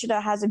blind and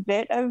Ishita has a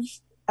bit of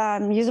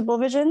usable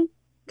vision,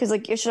 because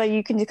like Ishita,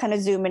 you can kind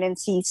of zoom in and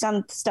see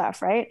some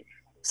stuff, right?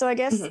 So I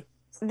guess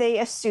they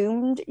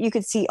assumed you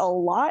could see a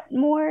lot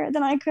more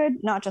than I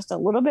could, not just a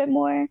little bit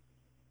more.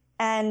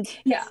 And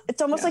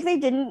it's almost like they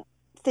didn't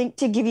think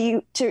to give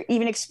you, to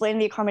even explain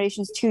the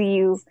accommodations to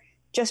you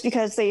just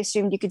because they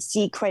assumed you could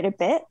see quite a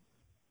bit.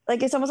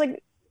 Like, it's almost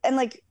like, and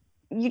like,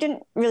 you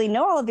didn't really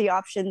know all of the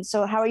options.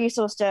 So how are you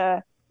supposed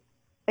to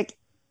like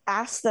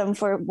ask them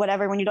for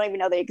whatever when you don't even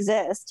know they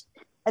exist?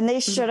 And they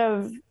should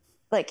have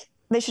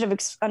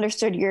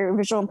understood your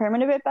visual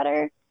impairment a bit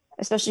better,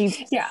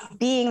 especially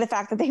being the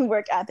fact that they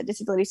work at the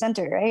disability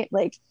center, right?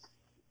 Like,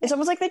 it's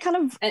almost like they kind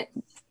of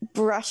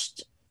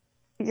brushed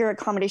your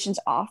accommodations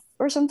off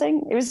or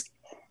something. It was,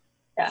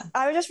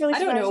 I was just really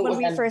surprised when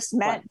we first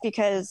met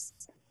because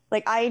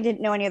like I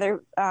didn't know any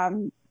other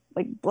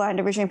like blind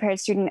or visually impaired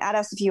student at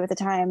SFU at the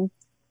time.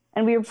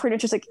 And we were pretty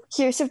much just like,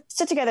 here, sit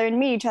together and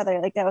meet each other.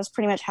 Like that was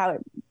pretty much how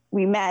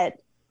we met.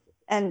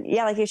 And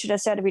yeah, like you should have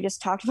said, we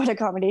just talked about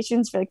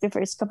accommodations for like the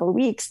first couple of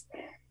weeks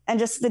and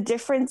just the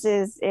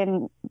differences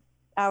in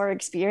our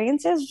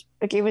experiences.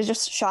 Like it was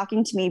just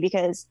shocking to me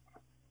because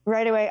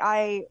right away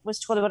I was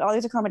told about all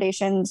these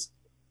accommodations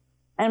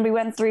and we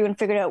went through and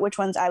figured out which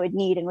ones I would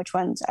need and which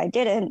ones I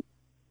didn't.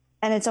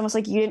 And it's almost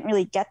like you didn't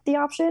really get the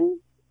option.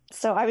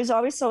 So I was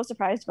always so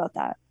surprised about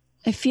that.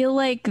 I feel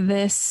like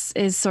this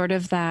is sort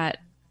of that,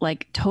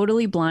 like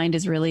totally blind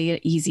is really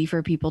easy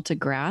for people to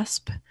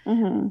grasp,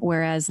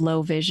 whereas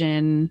low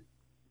vision,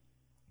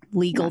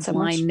 legal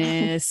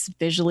blindness,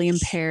 visually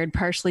impaired,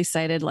 partially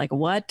sighted, like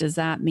what does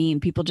that mean?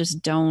 People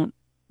just don't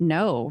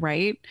know,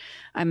 right?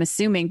 I'm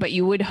assuming, but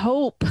you would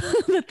hope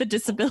that the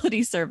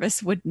disability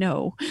service would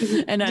know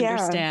and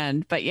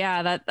understand. But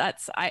yeah,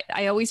 that's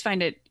I always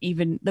find it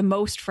even the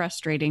most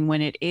frustrating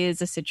when it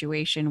is a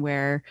situation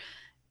where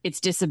it's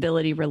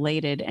disability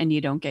related and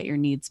you don't get your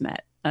needs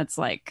met. That's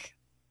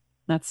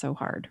so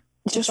hard.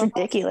 It's just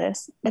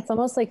ridiculous. It's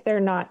almost like they're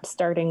not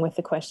starting with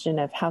the question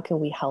of how can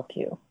we help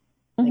you?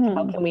 Like,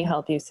 how can we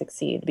help you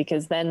succeed?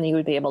 Because then you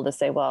would be able to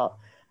say, well,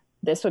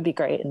 this would be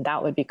great and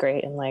that would be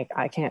great. And like,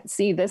 I can't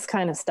see this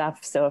kind of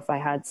stuff. So if I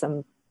had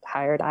some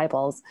hired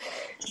eyeballs,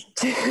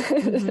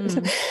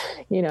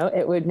 you know,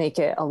 it would make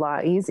it a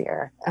lot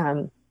easier.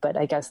 But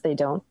I guess they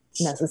don't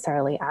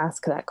necessarily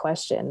ask that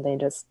question. They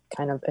just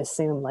kind of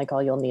assume like, oh,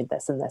 you'll need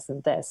this and this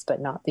and this,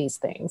 but not these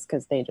things,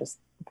 because they just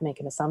make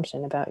an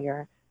assumption about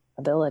your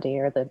ability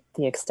or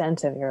the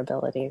extent of your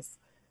abilities.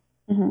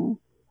 And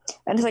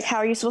it's like, how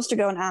are you supposed to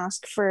go and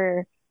ask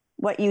for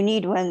what you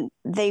need when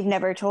they've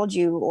never told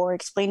you or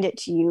explained it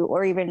to you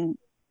or even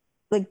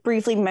like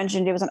briefly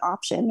mentioned it was an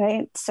option,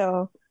 right?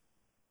 So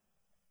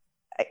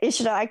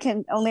I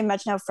can only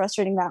imagine how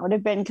frustrating that would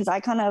have been, because I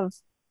kind of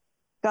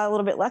got a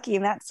little bit lucky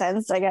in that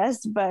sense, I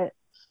guess, but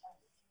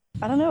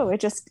I don't know.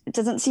 It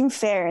doesn't seem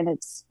fair, and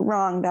it's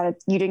wrong that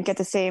you didn't get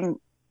the same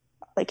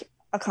like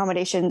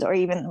accommodations or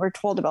even were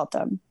told about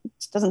them.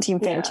 It doesn't seem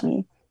fair to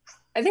me.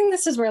 I think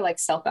this is where like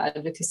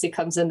self-advocacy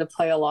comes into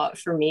play a lot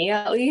for me,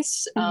 at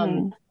least.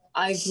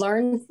 I've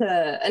learned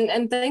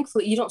and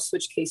thankfully you don't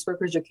switch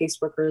caseworkers. Your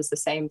caseworker is the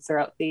same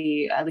throughout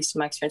at least in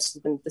my experience,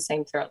 has been the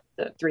same throughout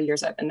the 3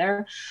 years I've been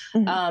there.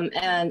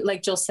 And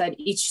like Jill said,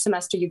 each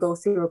semester you go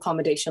through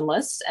accommodation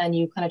lists and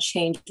you kind of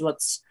change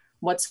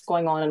what's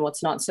going on and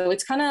what's not. So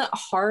it's kind of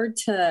hard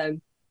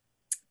to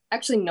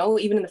actually know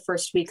even in the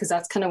first week, because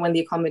that's kind of when the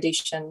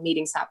accommodation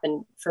meetings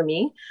happen for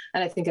me.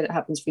 And I think it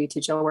happens for you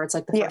too, Jill, where it's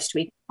like the first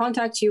week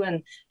contact you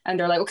and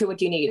they're like, okay, what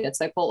do you need?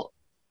 It's like, well,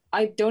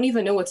 I don't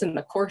even know what's in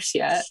the course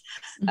yet.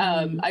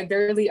 I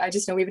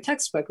just know we have a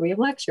textbook, we have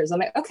lectures. I'm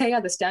like, okay, yeah,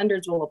 the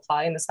standards will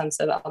apply in the sense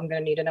that I'm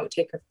going to need a note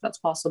taker if that's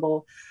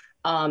possible.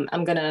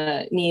 I'm going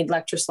to need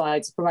lecture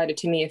slides provided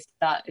to me if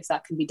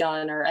that can be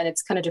done, and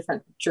it's kind of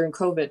different during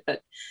COVID,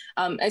 but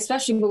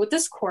especially with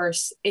this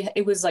course,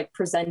 it was like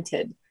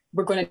presented,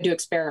 we're going to do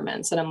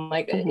experiments. And I'm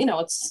like, you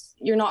know,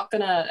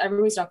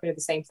 everybody's not going to do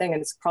the same thing. And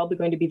it's probably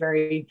going to be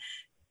very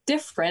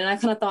different. And I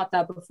kind of thought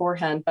that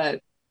beforehand,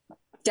 but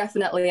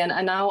definitely.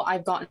 And now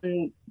I've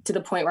gotten to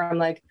the point where I'm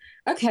like,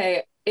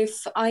 okay,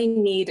 if I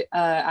need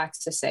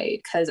access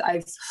aid, because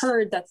I've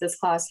heard that this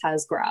class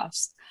has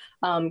graphs,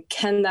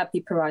 can that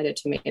be provided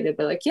to me? They'd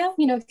be like, yeah,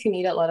 you know, if you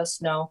need it, let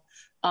us know.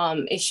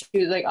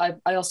 Issue, like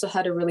I also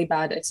had a really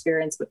bad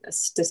experience with the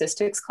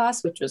statistics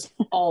class, which was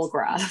all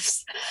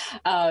graphs.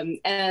 And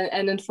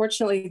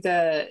unfortunately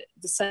the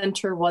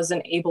center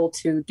wasn't able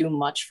to do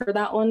much for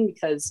that one,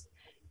 because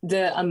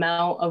the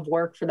amount of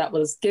work that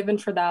was given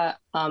for that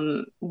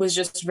was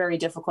just very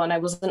difficult, and I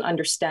wasn't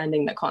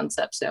understanding the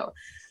concept. So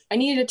I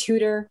needed a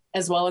tutor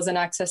as well as an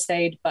access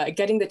aid, but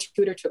getting the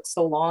tutor took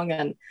so long,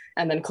 and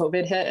then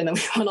COVID hit and then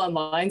we went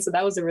online. So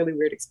that was a really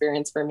weird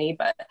experience for me,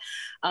 but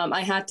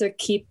I had to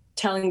keep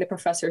telling the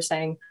professor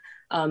saying,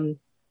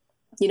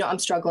 you know, I'm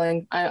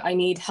struggling. I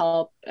need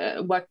help.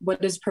 What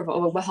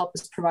help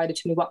is provided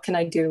to me? What can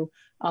I do?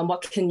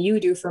 What can you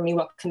do for me?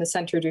 What can the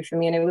center do for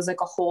me? And it was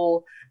like a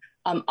whole,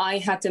 I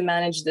had to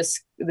manage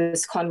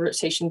this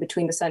conversation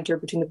between the center,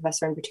 between the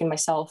professor, and between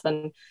myself.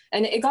 And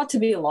it got to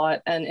be a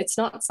lot. And it's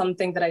not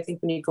something that I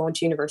think when you go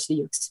into university,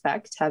 you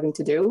expect having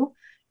to do.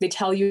 They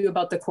tell you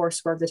about the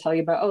coursework. They tell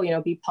you about, oh, you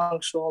know, be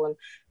punctual,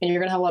 and you're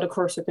going to have a lot of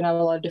coursework and have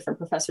a lot of different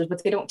professors,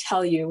 but they don't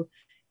tell you,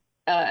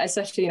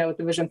 especially, you know, with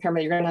the vision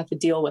impairment, you're going to have to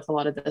deal with a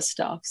lot of this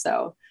stuff.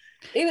 So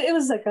it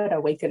was like an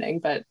awakening,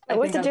 but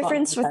what's the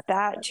difference with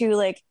that too?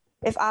 Like,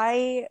 if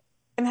I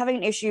am having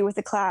an issue with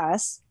the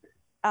class,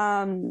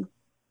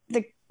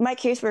 my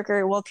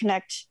caseworker will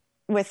connect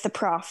with the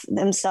prof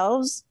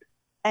themselves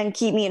and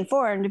keep me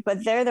informed,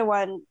 but they're the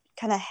one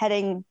kind of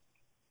heading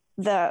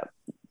the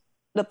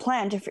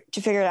plan to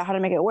figure out how to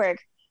make it work.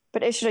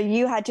 But Ishita,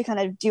 you had to kind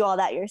of do all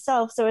that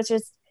yourself. So it's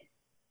just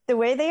the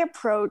way they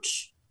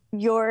approach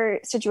your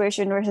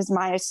situation versus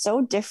mine is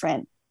so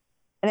different.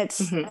 And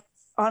it's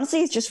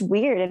honestly, it's just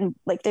weird. And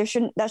like, it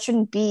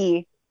shouldn't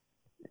be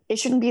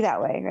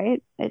that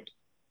way. Right.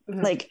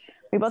 Like,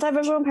 we both have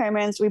visual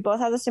impairments. We both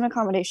have the same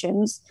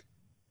accommodations.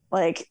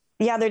 Like,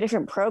 yeah, they're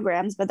different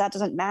programs, but that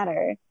doesn't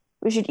matter.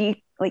 We should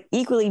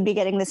equally be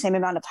getting the same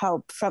amount of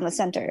help from the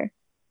center,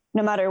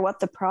 no matter what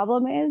the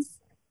problem is.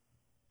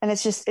 And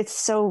it's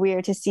so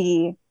weird to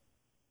see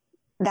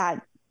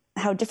that,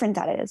 how different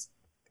that is.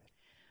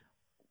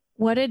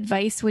 What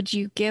advice would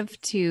you give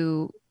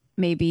to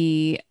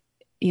maybe,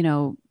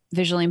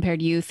 visually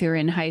impaired youth who are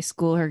in high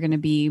school who are going to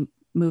be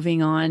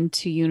moving on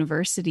to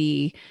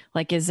university?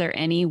 Like, is there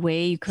any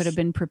way you could have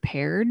been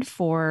prepared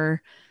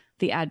for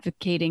the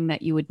advocating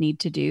that you would need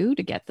to do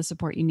to get the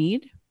support you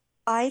need?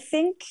 I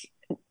think,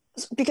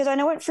 because I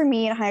know what, for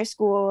me in high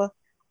school,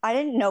 I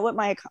didn't know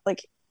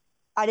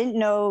I didn't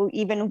know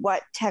even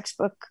what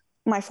textbook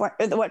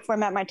what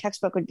format my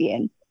textbook would be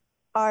in.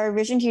 Our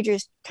vision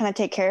teachers kind of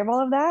take care of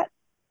all of that.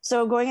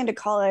 So going into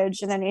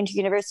college and then into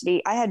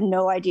university, I had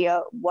no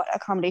idea what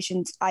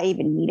accommodations I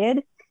even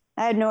needed.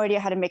 I had no idea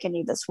how to make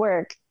any of this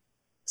work.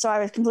 So I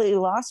was completely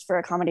lost for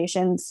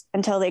accommodations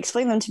until they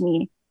explained them to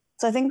me.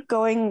 So I think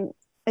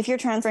if you're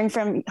transferring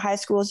from high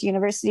school to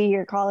university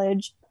or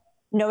college,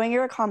 knowing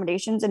your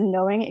accommodations and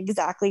knowing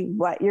exactly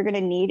what you're going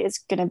to need is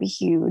going to be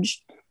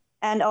huge.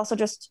 And also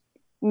just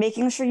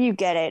making sure you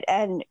get it.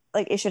 And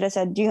like Ishita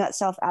said, doing that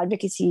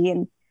self-advocacy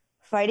and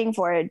fighting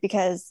for it,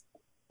 because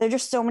there's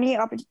just so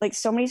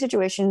many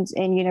situations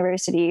in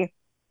university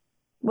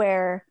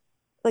where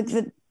like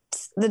the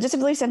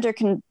disability center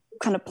can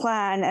kind of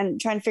plan and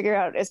try and figure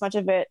out as much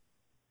of it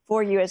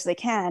for you as they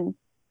can.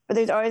 But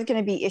there's always going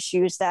to be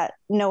issues that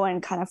no one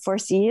kind of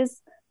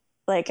foresees.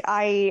 Like,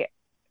 I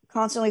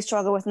constantly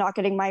struggle with not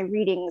getting my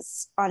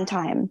readings on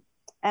time.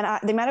 And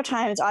the amount of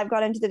times I've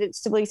got into the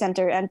disability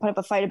center and put up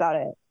a fight about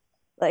it,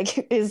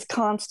 like, is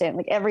constant,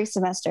 like every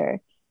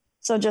semester.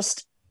 So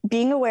just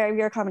being aware of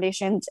your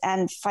accommodations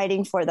and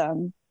fighting for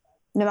them,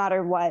 no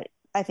matter what,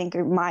 I think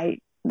are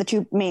the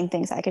two main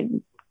things I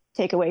could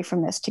take away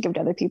from this to give to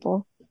other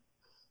people.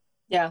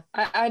 Yeah,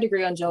 I'd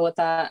agree on Jill with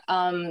that.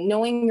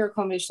 Knowing your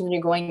accommodations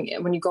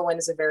when you go in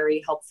is a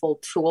very helpful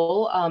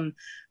tool.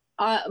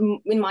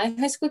 In my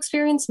high school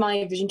experience,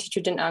 my vision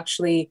teacher didn't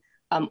actually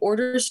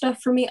order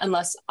stuff for me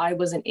unless I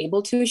wasn't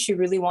able to. She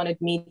really wanted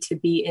me to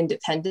be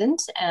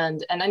independent.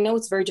 And I know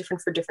it's very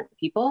different for different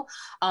people.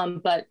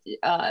 But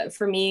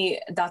for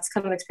me, that's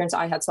kind of the experience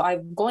I had.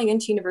 So going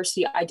into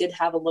university, I did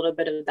have a little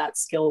bit of that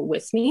skill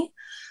with me.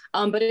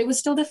 But it was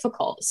still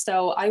difficult.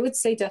 So I would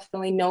say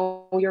definitely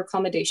know your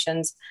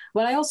accommodations.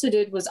 What I also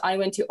did was I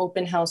went to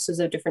open houses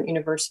of different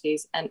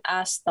universities and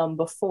asked them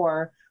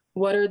before,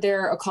 what are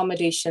their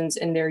accommodations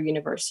in their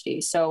university?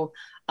 So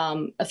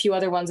a few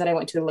other ones that I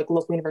went to, like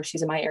local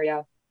universities in my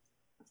area,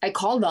 I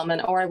called them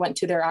or I went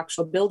to their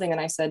actual building and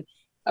I said,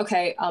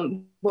 okay,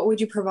 what would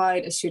you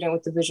provide a student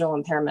with a visual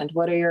impairment?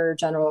 What are your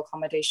general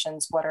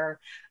accommodations? What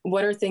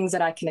are things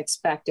that I can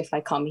expect if I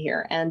come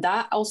here? And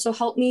that also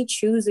helped me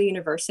choose a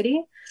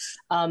university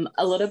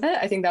a little bit.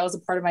 I think that was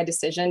a part of my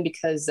decision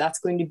because that's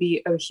going to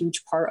be a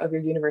huge part of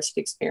your university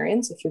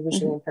experience if you're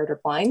visually impaired or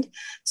blind.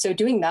 So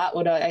doing that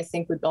I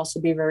think would also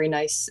be a very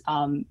nice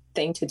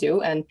thing to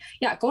do. And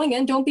yeah, going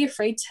in, don't be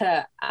afraid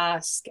to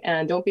ask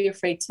and don't be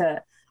afraid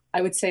to,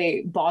 I would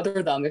say,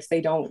 bother them if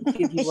they don't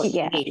give you what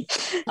you need.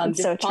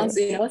 So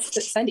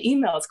send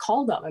emails,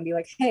 call them and be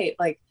like, hey,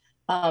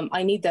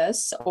 I need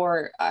this.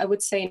 Or I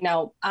would say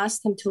now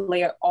ask them to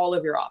lay out all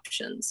of your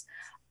options.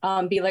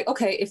 Be like,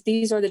 okay, if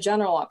these are the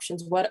general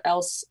options, what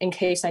else in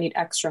case I need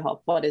extra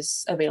help? What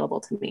is available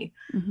to me?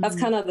 Mm-hmm. That's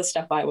kind of the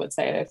step I would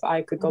say. If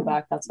I could go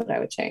back, that's what I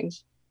would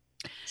change.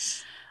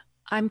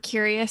 I'm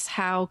curious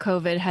how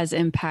COVID has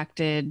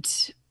impacted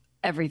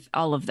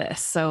all of this.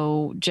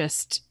 So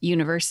just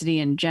university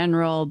in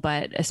general,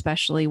 but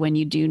especially when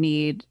you do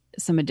need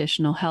some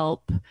additional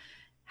help,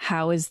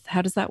 how does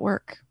that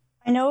work?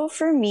 I know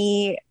for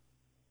me,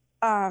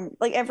 I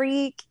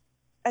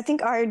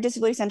think our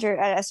disability center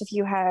at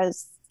SFU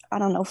has,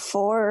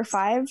 4 or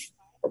 5,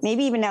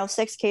 maybe even now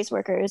 6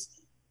 caseworkers,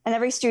 and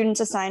every student's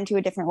assigned to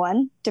a different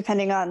one,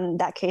 depending on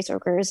that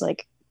caseworker's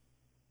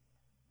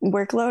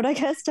workload, I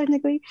guess,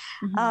 technically.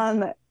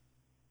 Mm-hmm.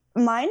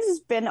 Mine's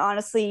been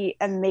honestly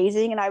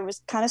amazing. And I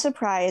was kind of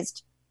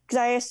surprised because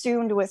I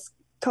assumed with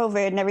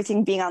COVID and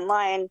everything being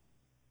online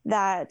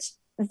that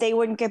they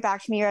wouldn't get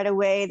back to me right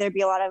away. There'd be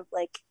a lot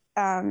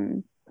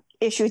of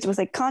issues with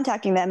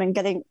contacting them and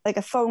getting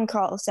a phone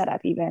call set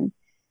up even.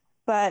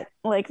 But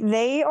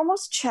they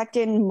almost checked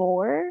in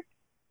more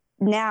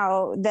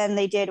now than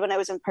they did when I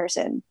was in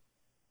person,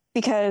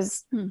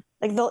 because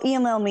they'll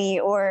email me,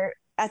 or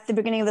at the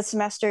beginning of the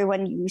semester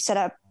when you set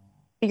up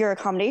your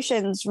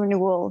accommodations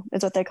renewal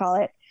is what they call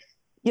it,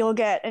 you'll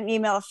get an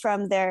email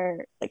from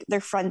their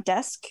front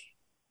desk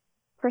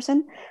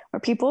person or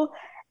people,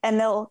 and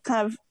they'll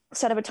kind of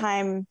set up a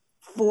time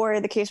for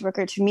the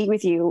caseworker to meet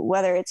with you,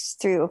 whether it's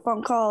through a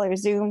phone call or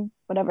Zoom,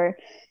 whatever.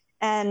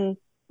 And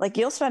like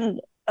you'll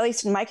spend, at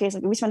least in my case,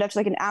 like we spend up to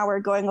like an hour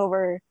going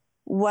over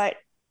what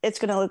it's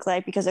going to look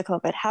like because of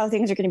COVID, how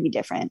things are going to be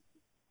different.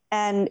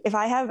 And if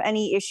I have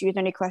any issues,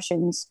 any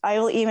questions, I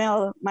will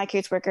email my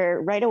caseworker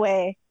right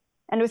away.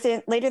 And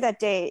within later that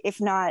day, if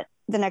not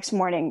the next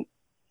morning,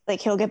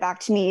 like he'll get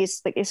back to me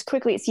as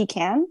quickly as he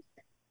can.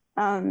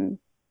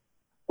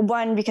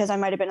 One, because I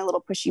might have been a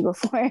little pushy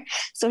before,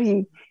 so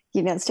he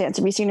knows to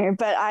answer me sooner.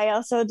 But I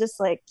also just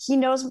like, he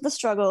knows the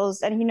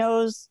struggles, and he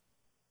knows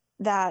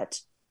that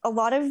a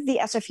lot of the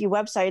SFU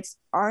websites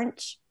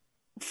aren't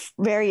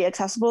very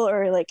accessible,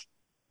 or like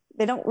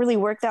they don't really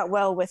work that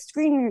well with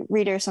screen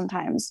readers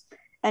sometimes.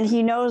 And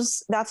he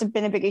knows that's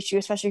been a big issue,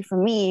 especially for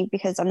me,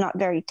 because I'm not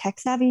very tech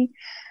savvy.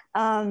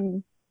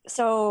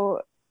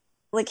 So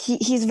like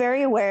he's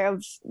very aware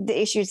of the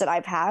issues that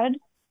I've had,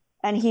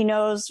 and he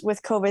knows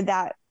with COVID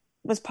that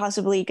was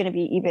possibly going to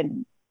be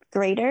even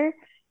greater.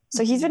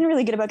 So he's been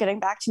really good about getting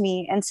back to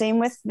me. And same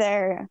with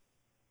their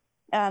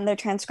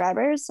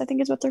transcribers, I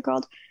think is what they're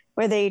called,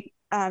 where they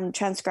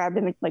transcribe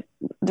them, like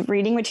the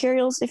reading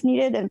materials if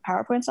needed, and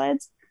PowerPoint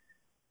slides.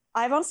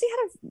 I've honestly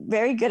had a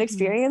very good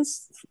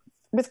experience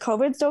with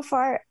COVID so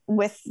far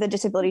with the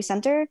Disability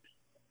Center.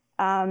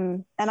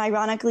 And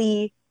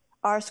ironically,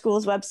 our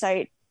school's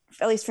website,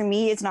 at least for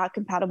me, is not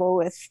compatible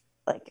with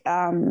like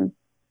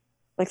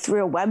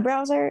through a web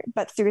browser,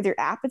 but through their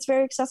app, it's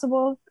very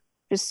accessible.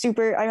 Just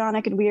super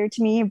ironic and weird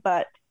to me,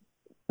 but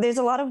there's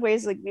a lot of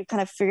ways like we've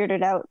kind of figured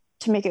it out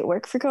to make it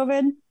work for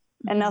COVID.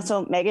 And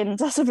also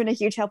Megan's also been a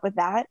huge help with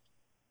that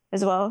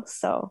as well.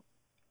 So,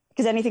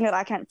 because anything that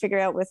I can't figure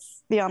out with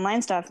the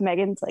online stuff,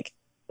 Megan's like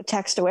a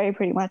text away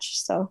pretty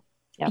much. So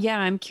yeah,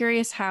 I'm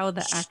curious how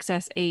the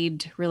Access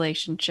Aid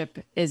relationship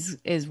is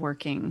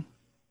working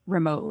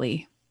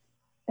remotely.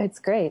 It's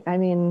great. I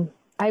mean,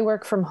 I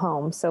work from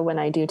home, so when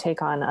I do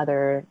take on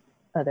other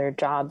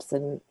jobs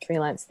and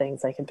freelance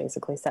things, I can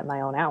basically set my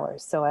own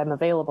hours. So I'm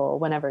available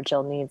whenever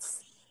Jill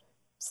needs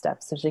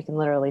stuff. So she can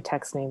literally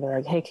text me and be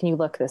like, hey, can you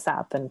look this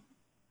up? And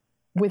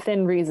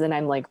within reason,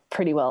 I'm like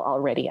pretty well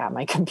already at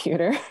my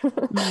computer.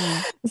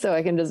 So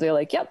I can just be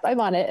like, yep,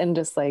 I'm on it, and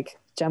just like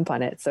jump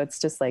on it. So it's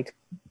just like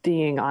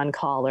being on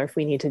call, or if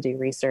we need to do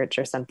research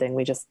or something,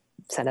 we just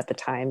set up a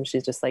time.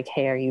 She's just like,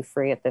 hey, are you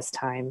free at this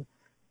time?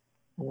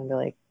 And I'll be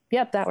like,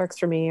 yep, that works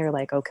for me. Or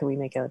like, oh, can we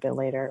make it a bit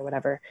later or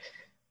whatever?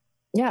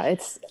 Yeah,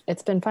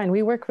 it's been fine.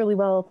 We work really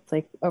well,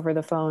 like over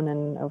the phone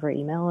and over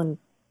email and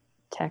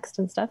text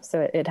and stuff.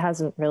 So it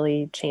hasn't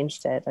really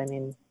changed it. I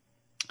mean,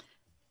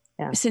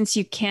 yeah. Since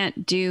you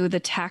can't do the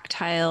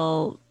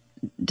tactile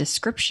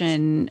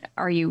description,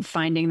 are you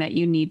finding that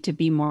you need to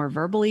be more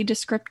verbally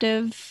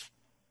descriptive?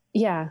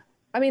 Yeah.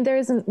 I mean, there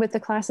isn't, with the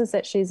classes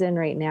that she's in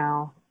right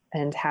now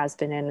and has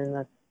been in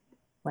the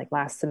like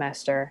last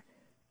semester,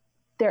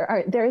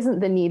 there isn't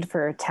the need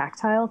for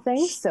tactile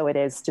things. So it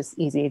is just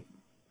easy.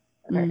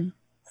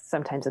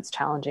 Sometimes it's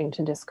challenging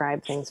to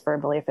describe things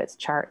verbally. If it's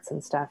charts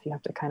and stuff, you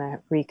have to kind of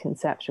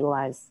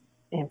reconceptualize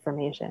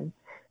information.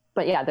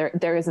 But yeah,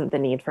 there isn't the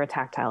need for a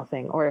tactile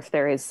thing. Or if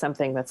there is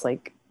something that's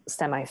like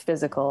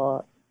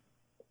semi-physical,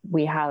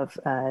 we have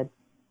a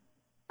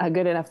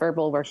good enough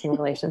verbal working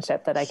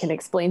relationship that I can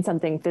explain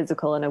something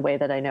physical in a way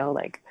that I know,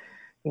 like,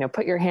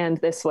 put your hand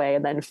this way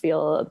and then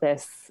feel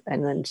this.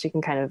 And then she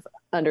can kind of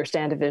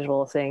understand a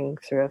visual thing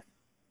through a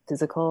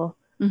physical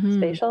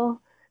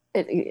spatial.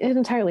 It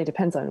entirely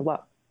depends on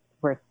what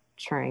we're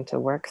trying to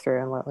work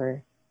through and what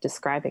we're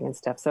describing and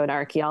stuff. So in our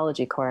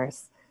archaeology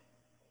course,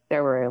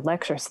 there were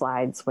lecture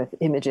slides with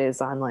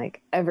images on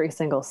like every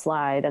single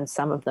slide, and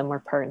some of them were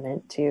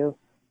pertinent to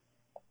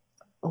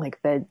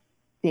like the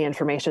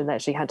information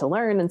that she had to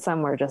learn, and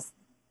some were just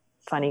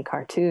funny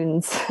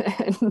cartoons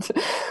and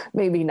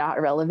maybe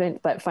not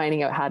relevant, but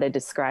finding out how to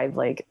describe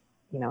like,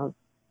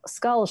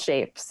 skull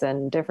shapes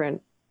and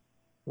different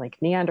like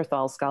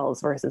Neanderthal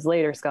skulls versus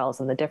later skulls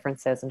and the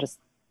differences, and just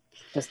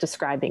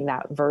describing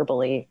that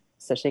verbally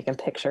so she can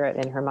picture it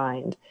in her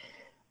mind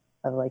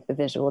of like the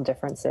visual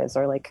differences,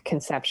 or like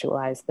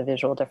conceptualize the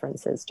visual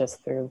differences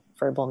just through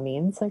verbal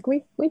means. Like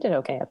we did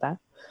okay at that.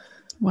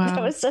 Wow.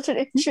 That was such an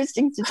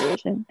interesting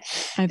situation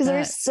because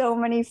there's so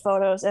many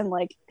photos, and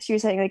like she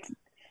was saying, like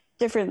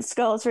different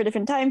skulls for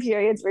different time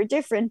periods were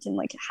different, and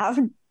like how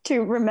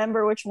to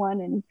remember which one.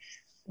 And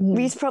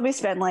we probably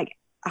spent like,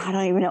 I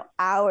don't even know,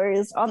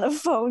 hours on the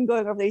phone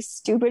going over these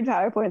stupid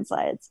PowerPoint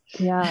slides.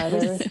 Yeah, it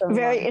was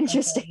very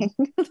interesting.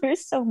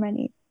 There's so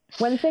many.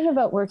 One thing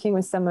about working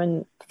with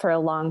someone for a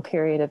long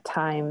period of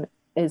time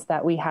is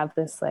that we have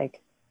this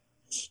like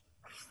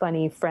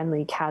funny,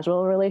 friendly,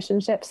 casual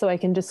relationship. So I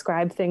can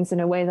describe things in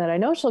a way that I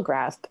know she'll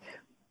grasp,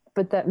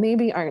 but that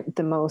maybe aren't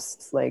the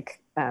most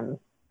like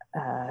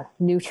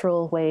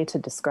neutral way to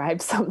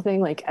describe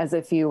something, like as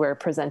if you were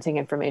presenting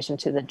information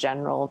to the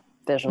general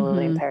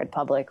visually impaired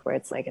public, where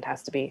it's like it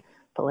has to be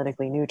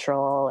politically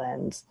neutral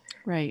and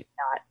Right.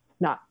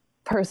 not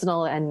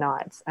personal and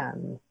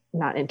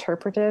not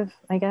interpretive,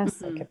 I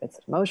guess, like if it's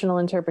emotional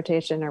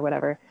interpretation or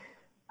whatever.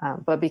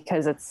 But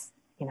because it's,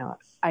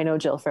 I know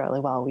Jill fairly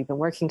well, we've been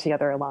working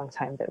together a long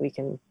time, that we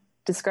can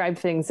describe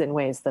things in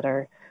ways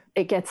that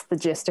it gets the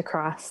gist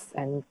across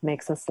and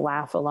makes us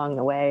laugh along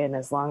the way. And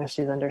as long as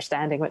she's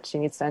understanding what she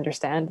needs to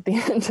understand at the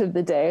end of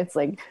the day, it's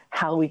like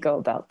how we go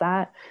about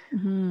that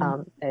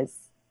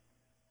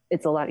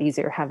it's a lot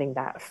easier having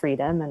that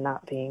freedom and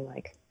not being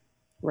like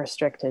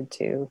restricted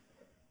to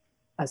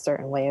a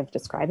certain way of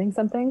describing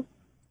something.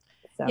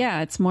 So.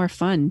 Yeah, it's more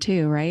fun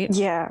too, right?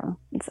 Yeah.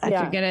 If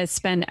you're gonna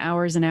spend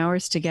hours and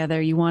hours together,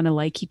 you want to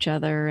like each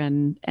other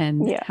and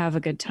have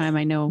a good time.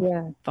 I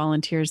know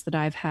volunteers that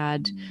I've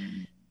had,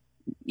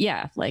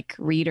 like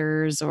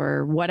readers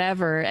or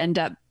whatever, end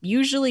up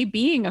usually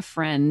being a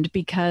friend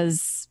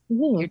because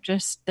you're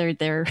just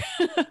they're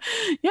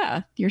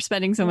you're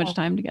spending so much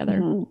time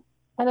together.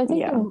 And I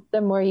think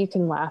the more you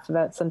can laugh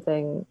about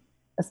something,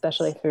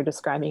 especially if you're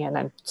describing it, and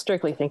I'm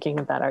strictly thinking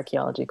of that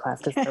archaeology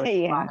class because there was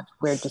a lot of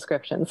weird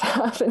descriptions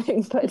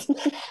happening, but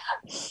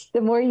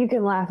the more you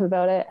can laugh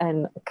about it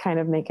and kind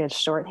of make it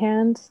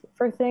shorthand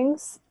for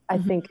things, I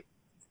think,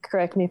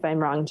 correct me if I'm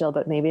wrong, Jill,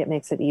 but maybe it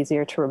makes it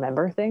easier to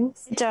remember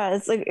things. It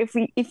does. Like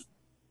if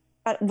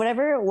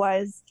whatever it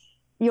was,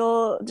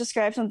 you'll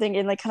describe something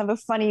in like kind of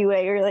a funny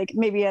way, or like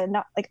maybe a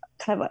not like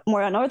kind of a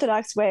more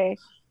unorthodox way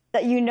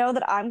that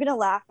that I'm going to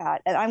laugh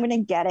at and I'm going to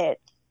get it.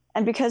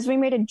 And because we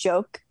made a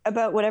joke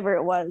about whatever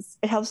it was,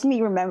 it helps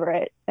me remember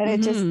it. And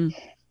it just,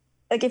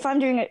 like if I'm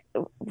doing it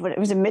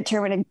was a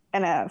midterm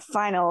and a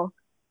final,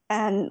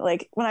 and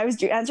like when I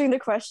was answering the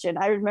question,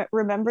 I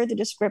remember the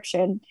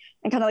description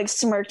and kind of like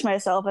smirked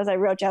myself as I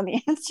wrote down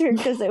the answer,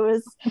 because it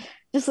was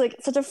just like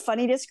such a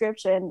funny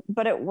description,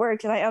 but it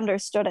worked and I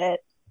understood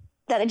it.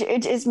 That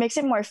it makes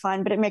it more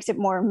fun, but it makes it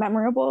more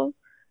memorable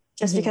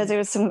just because it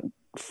was some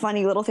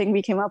funny little thing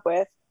we came up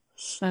with.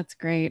 That's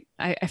great.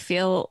 I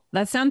feel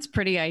that sounds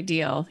pretty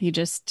ideal. You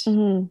just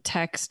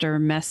text or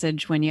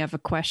message when you have a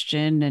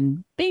question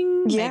and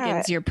bing,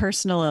 Megan's your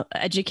personal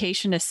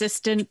education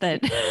assistant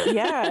that.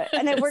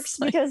 And it works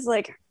because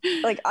like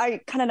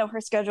I kind of know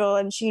her schedule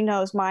and she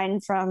knows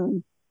mine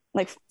from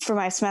like for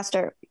my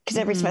semester, because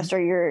every semester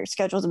your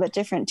schedule is a bit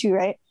different too,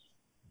 right?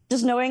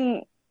 Just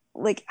knowing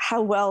like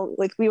how well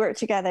like we work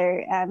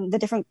together and the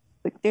different,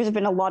 like, there's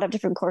been a lot of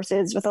different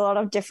courses with a lot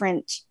of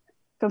different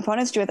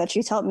components to it that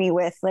she's helped me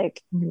with. Like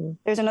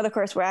there's another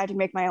course where I had to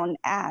make my own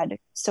ad,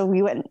 so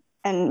we went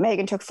and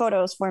Megan took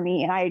photos for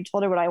me and I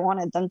told her what I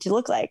wanted them to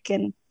look like,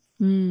 and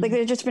like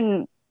there's just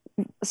been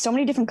so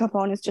many different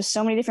components, just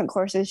so many different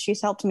courses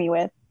she's helped me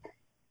with,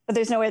 but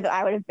there's no way that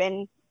I would have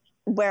been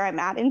where I'm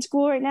at in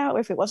school right now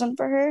if it wasn't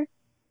for her,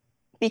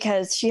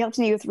 because she helps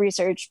me with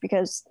research,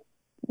 because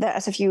the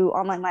SFU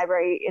online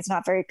library is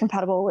not very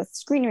compatible with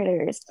screen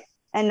readers,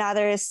 and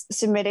neither is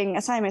submitting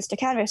assignments to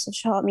Canvas, so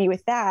she'll help me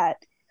with that.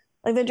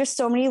 Like there're just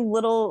so many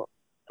little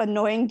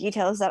annoying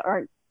details that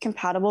aren't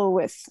compatible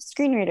with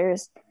screen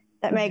readers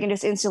that Megan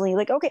just instantly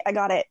like, okay, I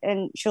got it.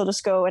 And she'll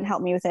just go and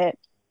help me with it.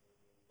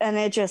 And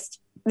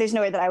there's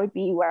no way that I would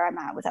be where I'm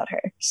at without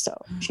her. So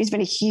she's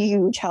been a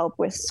huge help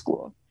with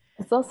school.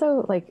 It's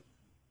also like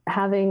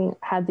having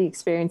had the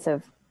experience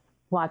of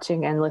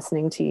watching and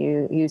listening to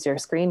you use your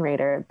screen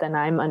reader, then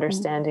I'm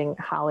understanding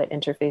how it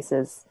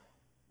interfaces,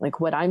 like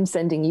what I'm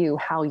sending you,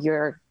 how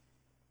you're,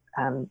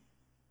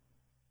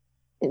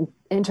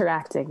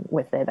 interacting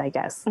with it, I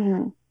guess.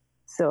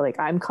 So like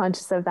I'm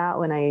conscious of that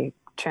when I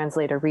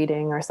translate a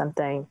reading or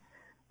something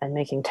and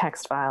making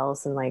text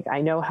files, and like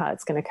I know how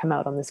it's going to come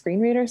out on the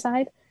screen reader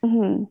side.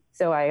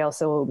 So I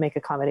also make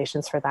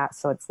accommodations for that,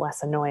 so it's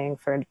less annoying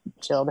for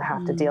Jill to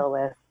have to deal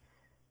with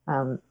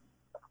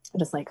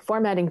just like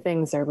formatting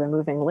things or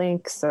removing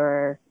links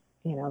or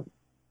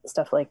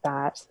stuff like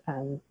that.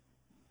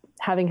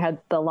 Having had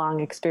the long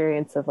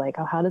experience of like,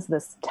 oh, how does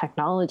this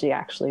technology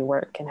actually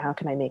work and how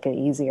can I make it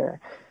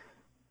easier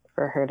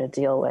for her to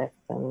deal with?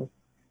 And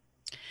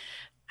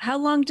how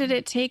long did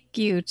it take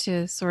you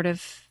to sort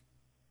of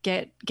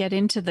get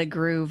into the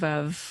groove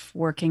of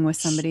working with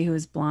somebody who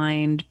is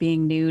blind,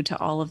 being new to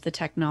all of the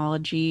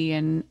technology,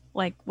 and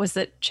like, was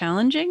it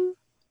challenging?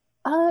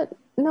 No,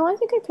 I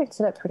think I picked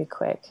it up pretty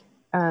quick.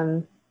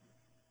 I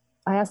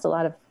asked a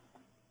lot of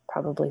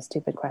probably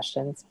stupid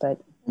questions, but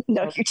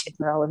no, you didn't.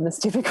 For all of the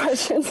stupid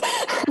questions.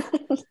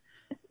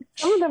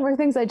 Some of them were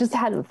things I just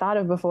hadn't thought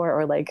of before,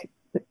 or like,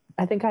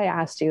 I think I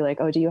asked you like,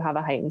 oh, do you have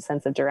a heightened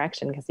sense of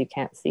direction because you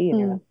can't see? And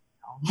you're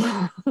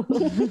like,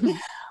 no.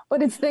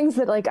 But it's things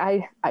that like,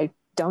 I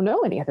don't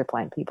know any other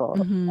blind people,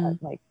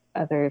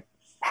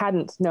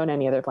 hadn't known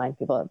any other blind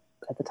people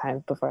at the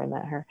time before I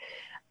met her.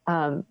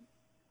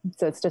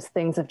 So it's just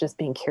things of just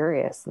being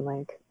curious and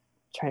like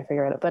trying to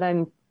figure it out. But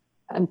I'm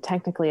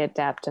technically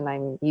adept and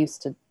I'm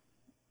used to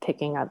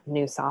picking up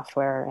new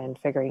software and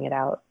figuring it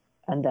out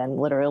and then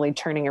literally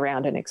turning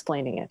around and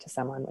explaining it to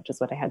someone, which is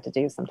what I had to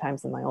do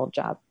sometimes in my old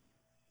job.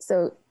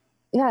 So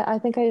yeah, I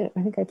think I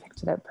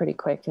picked it up pretty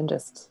quick, and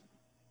just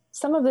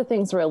some of the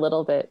things were a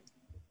little bit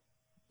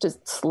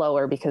just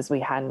slower because we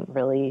hadn't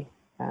really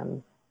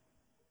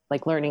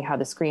like learning how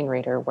the screen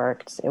reader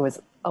worked. It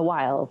was a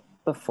while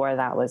before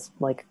that was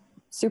like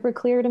super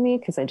clear to me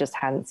because I just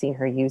hadn't seen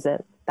her use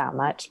it that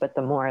much. But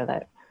the more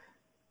that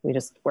we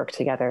just worked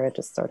together, it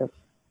just sort of,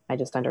 I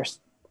just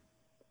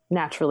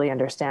naturally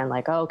understand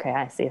like, oh, okay,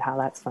 I see how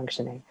that's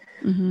functioning.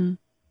 Mm-hmm.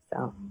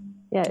 So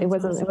yeah, it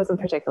wasn't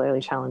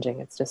particularly challenging.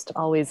 It's just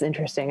always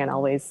interesting and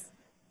always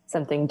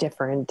something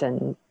different,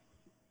 and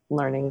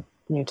learning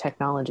new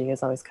technology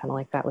is always kind of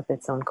like that with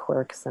its own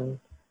quirks and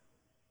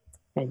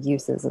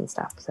uses and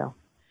stuff. So,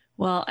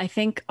 well, I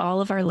think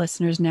all of our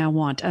listeners now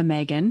want a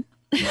Megan.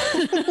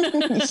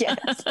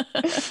 Yes.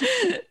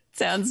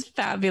 Sounds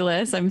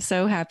fabulous. I'm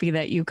so happy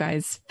that you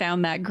guys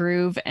found that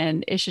groove.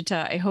 And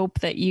Ishita, I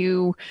hope that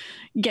you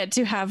get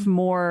to have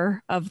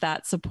more of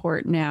that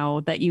support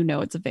now that you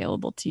know it's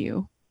available to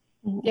you.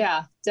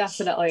 Yeah,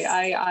 definitely.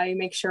 I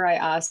make sure I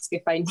ask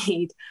if I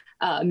need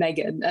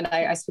Megan, and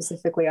I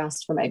specifically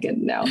asked for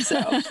Megan now. So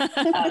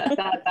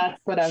that's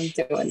what I'm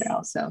doing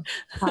now. So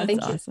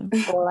thank you. Awesome.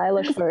 Well, I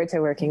look forward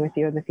to working with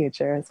you in the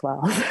future as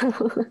well.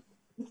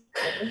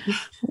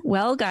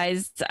 Well,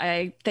 guys,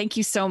 I thank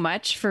you so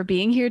much for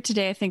being here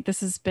today. I think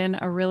this has been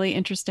a really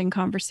interesting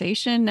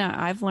conversation.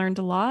 I've learned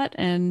a lot,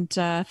 and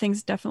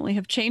things definitely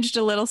have changed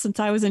a little since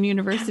I was in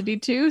university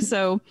too.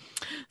 So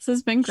this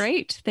has been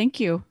great. Thank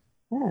you.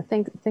 Yeah,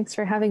 thanks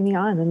for having me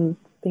on and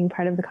being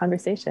part of the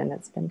conversation.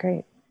 It's been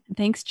great.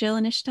 Thanks, Jill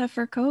and Ishita,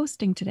 for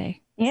co-hosting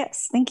today.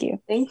 Yes, thank you.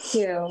 Thank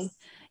you.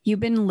 You've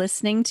been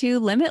listening to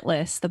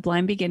Limitless, the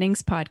Blind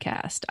Beginnings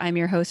podcast. I'm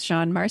your host,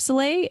 Sean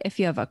Marcellet. If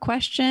you have a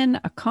question,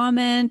 a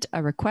comment,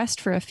 a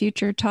request for a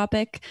future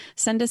topic,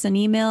 send us an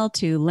email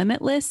to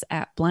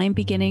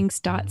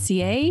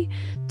limitless@blindbeginnings.ca.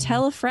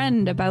 Tell a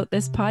friend about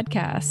this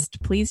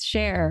podcast. Please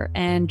share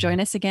and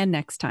join us again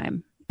next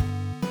time.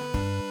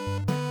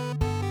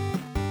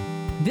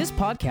 This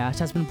podcast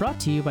has been brought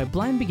to you by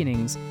Blind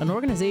Beginnings, an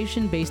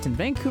organization based in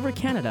Vancouver,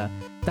 Canada,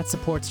 that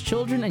supports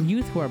children and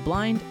youth who are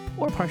blind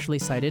or partially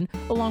sighted,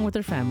 along with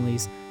their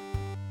families.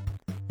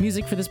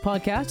 Music for this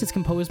podcast is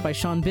composed by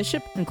Sean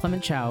Bishop and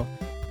Clement Chow.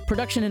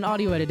 Production and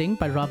audio editing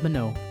by Rob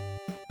Minot.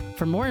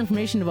 For more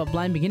information about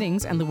Blind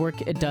Beginnings and the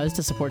work it does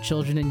to support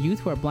children and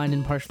youth who are blind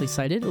and partially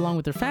sighted, along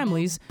with their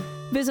families,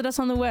 visit us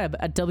on the web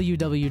at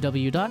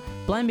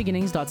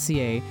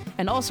www.blindbeginnings.ca,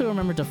 and also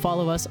remember to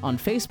follow us on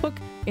Facebook,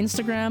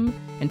 Instagram,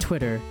 and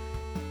Twitter.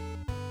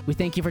 We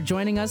thank you for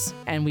joining us,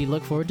 and we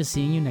look forward to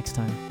seeing you next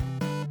time.